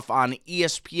 kickoff on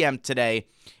ESPN today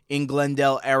in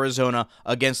Glendale, Arizona,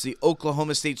 against the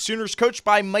Oklahoma State Sooners, coached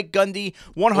by Mike Gundy.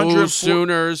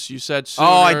 Sooners. You said Sooners.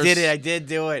 Oh, I did it. I did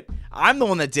do it. I'm the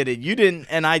one that did it. You didn't,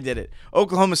 and I did it.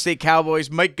 Oklahoma State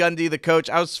Cowboys. Mike Gundy, the coach.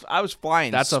 I was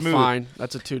flying. That's smooth. A fine.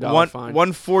 That's a $2 fine.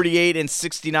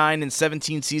 148-69 in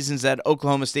 17 seasons at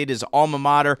Oklahoma State, is alma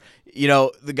mater. You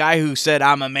know, the guy who said,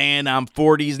 I'm a man, I'm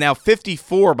 40, he's now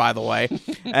 54, by the way.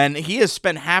 And he has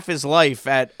spent half his life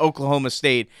at Oklahoma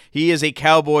State. He is a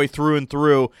Cowboy through and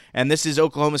through. And this is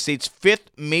Oklahoma State's 5th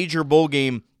major bowl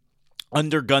game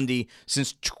under Gundy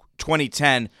since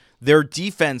 2010. Their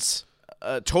defense,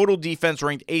 total defense,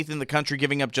 ranked 8th in the country,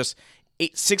 giving up just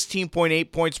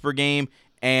 16.8 points per game.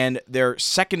 And they're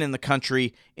 2nd in the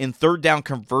country in third down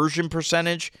conversion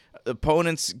percentage.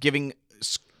 Opponents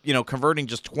converting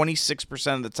just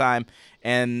 26% of the time,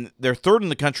 and they're 3rd in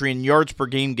the country in yards per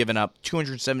game given up,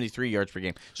 273 yards per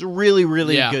game. It's a really,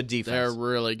 really good defense. They're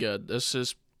really good. This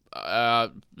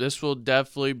will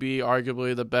definitely be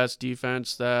arguably the best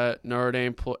defense that Notre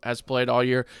Dame has played all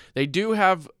year. They do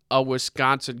have a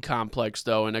Wisconsin complex,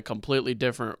 though, in a completely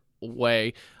different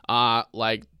way.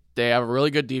 They have a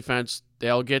really good defense.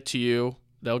 They'll get to you.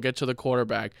 They'll get to the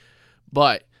quarterback.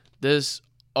 But this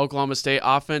Oklahoma State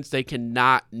offense, they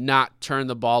cannot not turn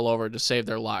the ball over to save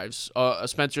their lives.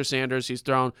 Spencer Sanders, he's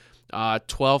thrown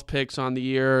 12 picks on the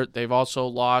year. They've also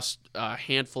lost a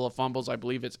handful of fumbles. I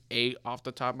believe it's 8 off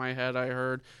the top of my head, I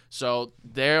heard. So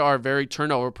they are very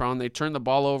turnover prone. They turned the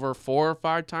ball over 4 or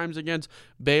 5 times against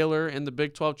Baylor in the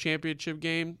Big 12 championship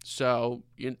game. So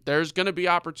there's going to be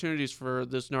opportunities for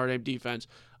this Notre Dame defense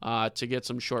to get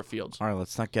some short fields. All right,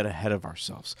 let's not get ahead of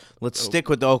ourselves. Let's stick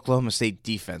with the Oklahoma State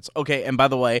defense. Okay, and by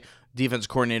the way, defense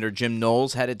coordinator Jim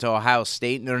Knowles headed to Ohio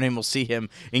State. Notre Dame will see him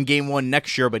in Game 1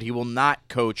 next year, but he will not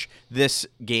coach this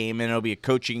game, and it'll be a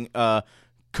coaching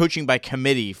by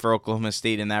committee for Oklahoma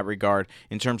State in that regard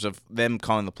in terms of them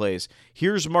calling the plays.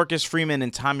 Here's Marcus Freeman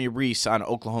and Tommy Rees on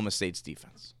Oklahoma State's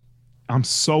defense. I'm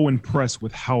so impressed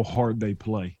with how hard they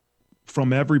play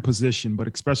from every position, but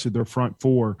especially their front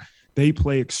 4. They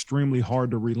play extremely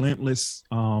hard. They're relentless,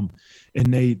 and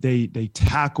they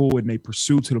tackle and they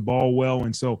pursue to the ball well.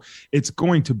 And so it's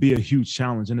going to be a huge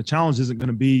challenge. And the challenge isn't going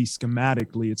to be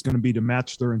schematically. It's going to be to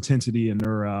match their intensity and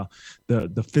their the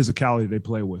physicality they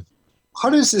play with. How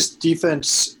does this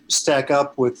defense stack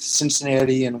up with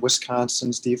Cincinnati and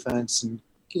Wisconsin's defense, and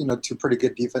 2 pretty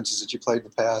good defenses that you played in the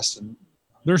past? And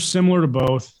they're similar to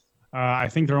both. I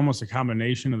think they're almost a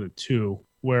combination of the two,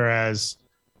 whereas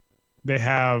they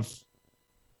have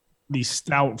the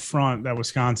stout front that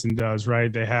Wisconsin does,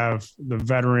 right? They have the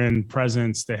veteran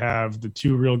presence. They have the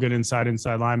 2 real good inside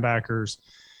linebackers.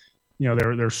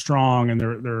 They're strong and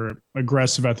they're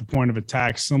aggressive at the point of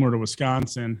attack, similar to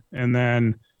Wisconsin. And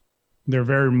then they're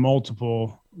very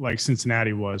multiple, like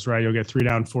Cincinnati was, right? You'll get 3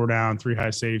 down, 4 down, 3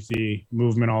 high safety,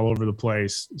 movement all over the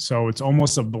place. So it's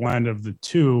almost a blend of the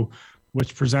 2,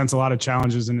 which presents a lot of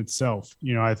challenges in itself.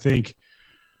 I think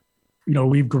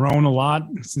we've grown a lot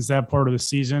since that part of the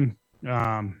season.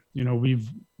 We've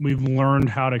learned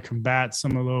how to combat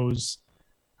some of those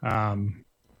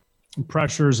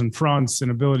pressures and fronts,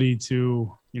 and ability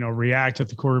to, react at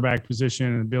the quarterback position,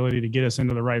 and ability to get us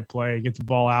into the right play, get the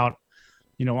ball out,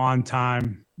 on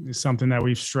time is something that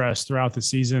we've stressed throughout the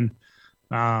season.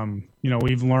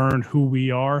 We've learned who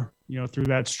we are, through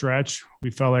that stretch.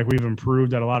 We felt like we've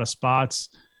improved at a lot of spots.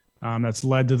 That's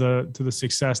led to the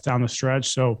success down the stretch.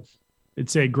 So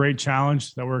it's a great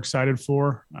challenge that we're excited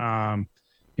for.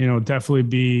 Definitely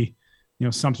be,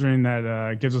 something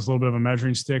that gives us a little bit of a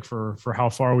measuring stick for how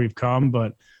far we've come.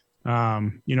 But,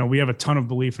 we have a ton of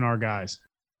belief in our guys.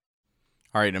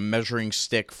 All right, a measuring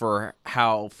stick for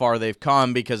how far they've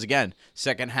come because, again,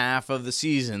 second half of the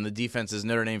season, the defenses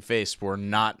Notre Dame faced were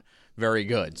not very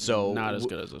good. So not as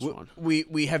good as this one.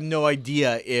 We have no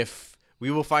idea if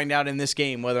we will find out in this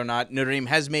game whether or not Notre Dame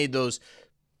has made those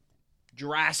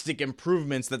drastic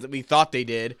improvements that we thought they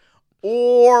did,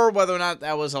 or whether or not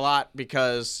that was a lot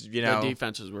because, the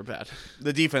defenses were bad.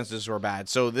 The defenses were bad.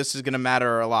 So this is going to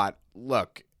matter a lot.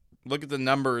 Look at the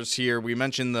numbers here. We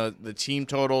mentioned the team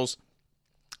totals.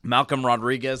 Malcolm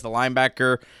Rodriguez, the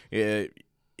linebacker,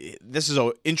 this is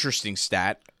an interesting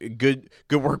stat. Good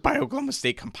work by Oklahoma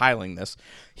State compiling this.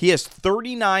 He has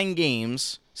 39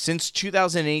 games since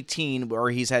 2018 where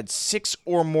he's had 6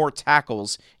 or more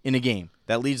tackles in a game.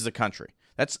 That leads the country.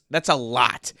 That's a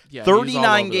lot. Yeah,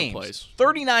 39 games.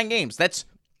 39 games. That's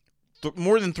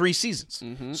more than 3 seasons.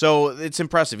 Mm-hmm. So it's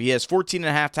impressive. He has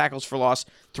 14.5 tackles for loss,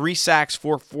 3 sacks,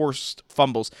 4 forced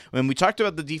fumbles. When we talked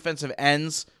about the defensive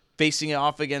ends facing it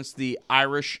off against the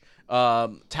Irish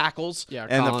tackles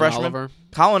and the freshman.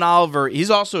 Colin Oliver, he's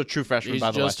also a true freshman,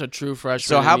 by the way. He's just a true freshman.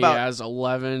 So how about he has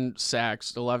 11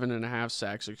 and a half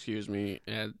sacks,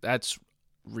 and that's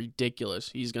ridiculous.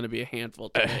 He's going to be a handful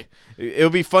today.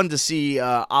 It'll be fun to see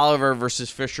Oliver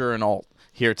versus Fisher and Alt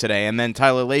here today. And then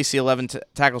Tyler Lacey, 11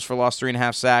 tackles for loss,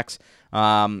 3.5 sacks.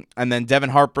 And then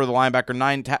Devin Harper, the linebacker,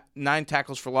 9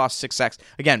 tackles for loss, 6 sacks.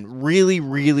 Again, really,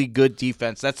 really good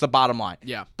defense. That's the bottom line.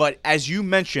 Yeah. But as you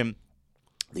mentioned,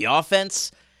 the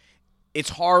offense,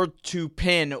 it's hard to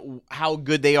pin how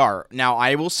good they are. Now,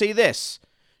 I will say this.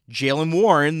 Jalen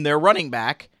Warren, their running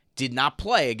back, did not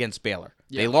play against Baylor.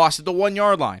 Yeah. They lost at the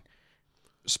 1-yard line.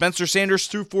 Spencer Sanders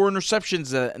threw 4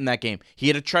 interceptions in that game. He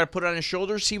had to try to put it on his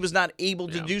shoulders. He was not able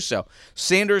to do so.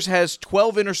 Sanders has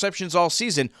 12 interceptions all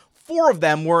season. 4 of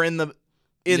them were in the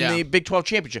Big 12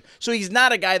 championship. So he's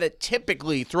not a guy that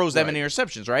typically throws that many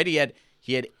interceptions, right? He had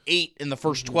 8 in the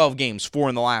first 12 games, 4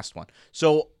 in the last one.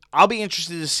 So I'll be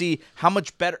interested to see how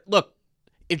much better. Look,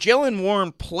 if Jalen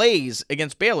Warren plays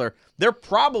against Baylor, they're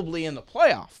probably in the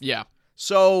playoff. Yeah.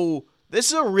 So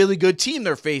this is a really good team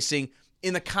they're facing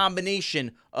in the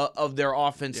combination of their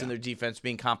offense and their defense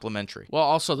being complementary. Well,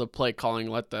 also the play calling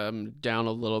let them down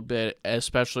a little bit,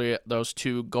 especially those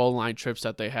 2 goal line trips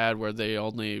that they had where they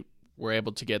only were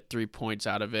able to get 3 points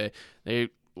out of it.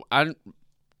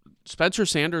 Spencer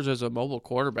Sanders is a mobile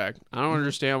quarterback. I don't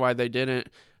understand why they didn't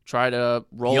try to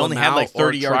roll him out. He only had like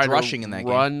 30 yards rushing in that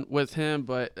game. Run with him,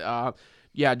 but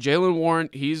Jalen Warren,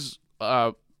 he's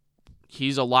a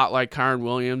lot like Kyron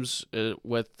Williams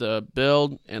with the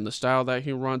build and the style that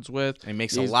he runs with. He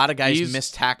makes a lot of guys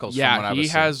miss tackles. Yeah, from what I was he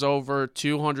saying. has over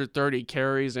 230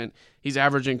 carries, and he's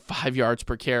averaging 5 yards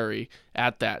per carry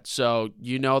at that. So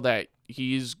you know that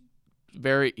he's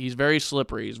very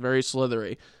slippery. He's very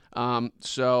slithery. Their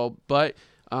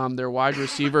wide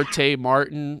receiver, Tay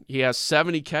Martin, he has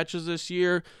 70 catches this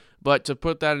year. But to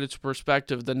put that into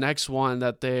perspective, the next one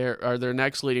their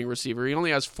next leading receiver, he only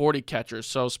has 40 catchers.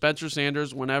 So Spencer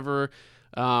Sanders, whenever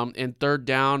in third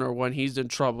down or when he's in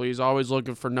trouble, he's always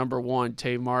looking for number 1,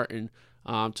 Tay Martin,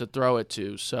 to throw it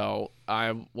to. So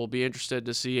I will be interested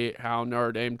to see how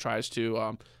Notre Dame tries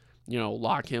to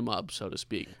lock him up, so to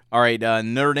speak. All right,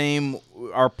 Notre Dame,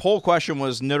 our poll question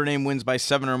was Notre Dame wins by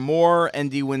 7 or more,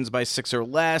 ND wins by 6 or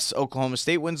less, Oklahoma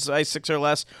State wins by 6 or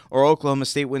less, or Oklahoma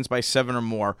State wins by 7 or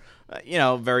more.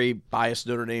 Very biased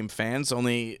Notre Dame fans.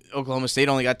 Oklahoma State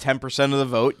only got 10% of the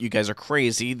vote. You guys are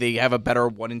crazy. They have a better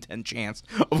 1 in 10 chance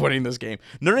of winning this game.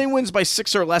 Notre Dame wins by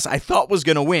 6 or less, I thought was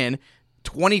going to win.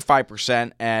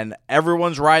 25%, and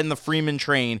everyone's riding the Freeman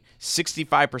train.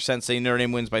 65% say Notre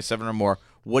Dame wins by 7 or more.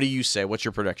 What do you say? What's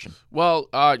your prediction? Well,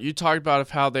 you talked about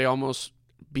how they almost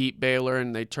beat Baylor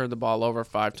and they turned the ball over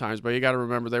 5 times, but you got to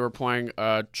remember they were playing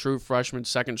a true freshman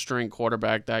second-string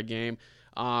quarterback that game.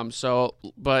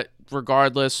 But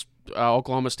regardless,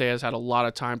 Oklahoma State has had a lot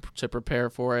of time to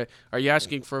prepare for it. Are you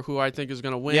asking for who I think is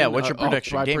going to win? Yeah, what's your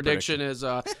prediction? My prediction is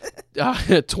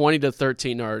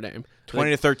 20-13 Notre Dame.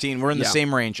 20-13. We're in the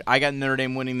same range. I got Notre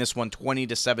Dame winning this one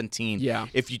 20-17. Yeah.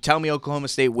 If you tell me Oklahoma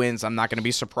State wins, I'm not going to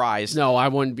be surprised. No, I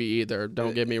wouldn't be either.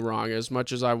 Don't get me wrong. As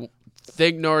much as I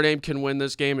think Notre Dame can win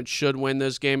this game and should win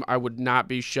this game, I would not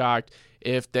be shocked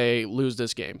if they lose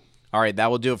this game. All right,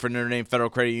 that will do it for Notre Dame Federal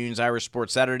Credit Union's Irish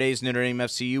Sports Saturdays. Notre Dame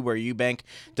FCU, where you bank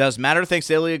does matter. Thanks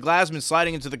to Ilya Glasman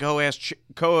sliding into the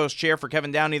co-host chair for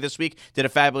Kevin Downey this week. Did a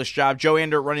fabulous job. Joe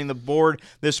Ander running the board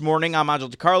this morning. I'm Angel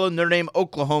DiCarlo. Notre Dame,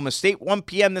 Oklahoma State, 1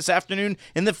 p.m. this afternoon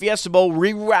in the Fiesta Bowl.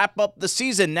 We wrap up the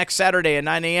season next Saturday at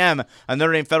 9 a.m. on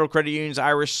Notre Dame Federal Credit Union's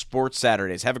Irish Sports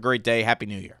Saturdays. Have a great day. Happy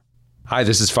New Year. Hi,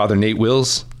 this is Father Nate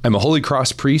Wills. I'm a Holy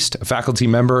Cross priest, a faculty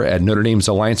member at Notre Dame's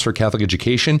Alliance for Catholic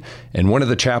Education, and one of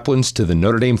the chaplains to the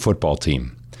Notre Dame football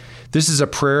team. This is a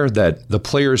prayer that the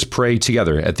players pray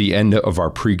together at the end of our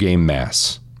pregame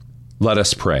Mass. Let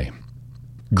us pray.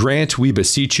 Grant, we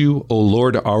beseech you, O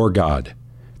Lord our God,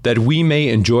 that we may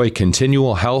enjoy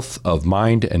continual health of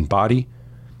mind and body,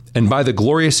 and by the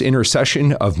glorious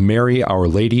intercession of Mary our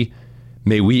Lady,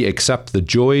 may we accept the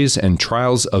joys and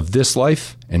trials of this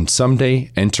life and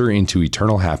someday enter into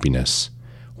eternal happiness.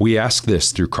 We ask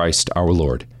this through Christ our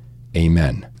Lord.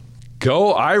 Amen.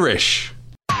 Go Irish!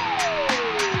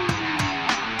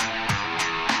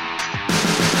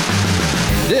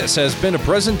 This has been a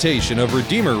presentation of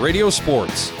Redeemer Radio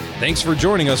Sports. Thanks for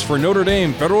joining us for Notre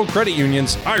Dame Federal Credit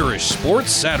Union's Irish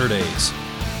Sports Saturdays.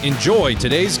 Enjoy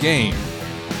today's game.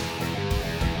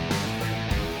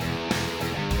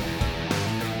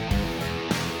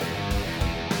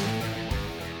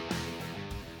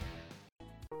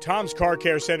 Tom's Car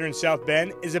Care Center in South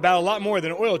Bend is about a lot more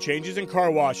than oil changes and car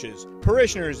washes.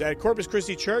 Parishioners at Corpus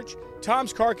Christi Church,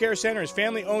 Tom's Car Care Center is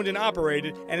family owned and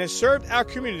operated and has served our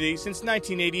community since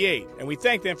 1988, and we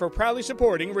thank them for proudly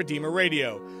supporting Redeemer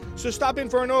Radio. So stop in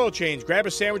for an oil change, grab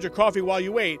a sandwich or coffee while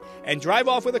you wait, and drive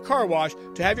off with a car wash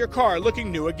to have your car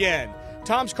looking new again.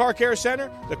 Tom's Car Care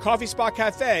Center, the Coffee Spot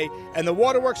Cafe, and the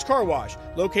Waterworks Car Wash,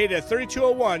 located at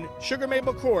 3201 Sugar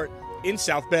Maple Court in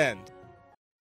South Bend.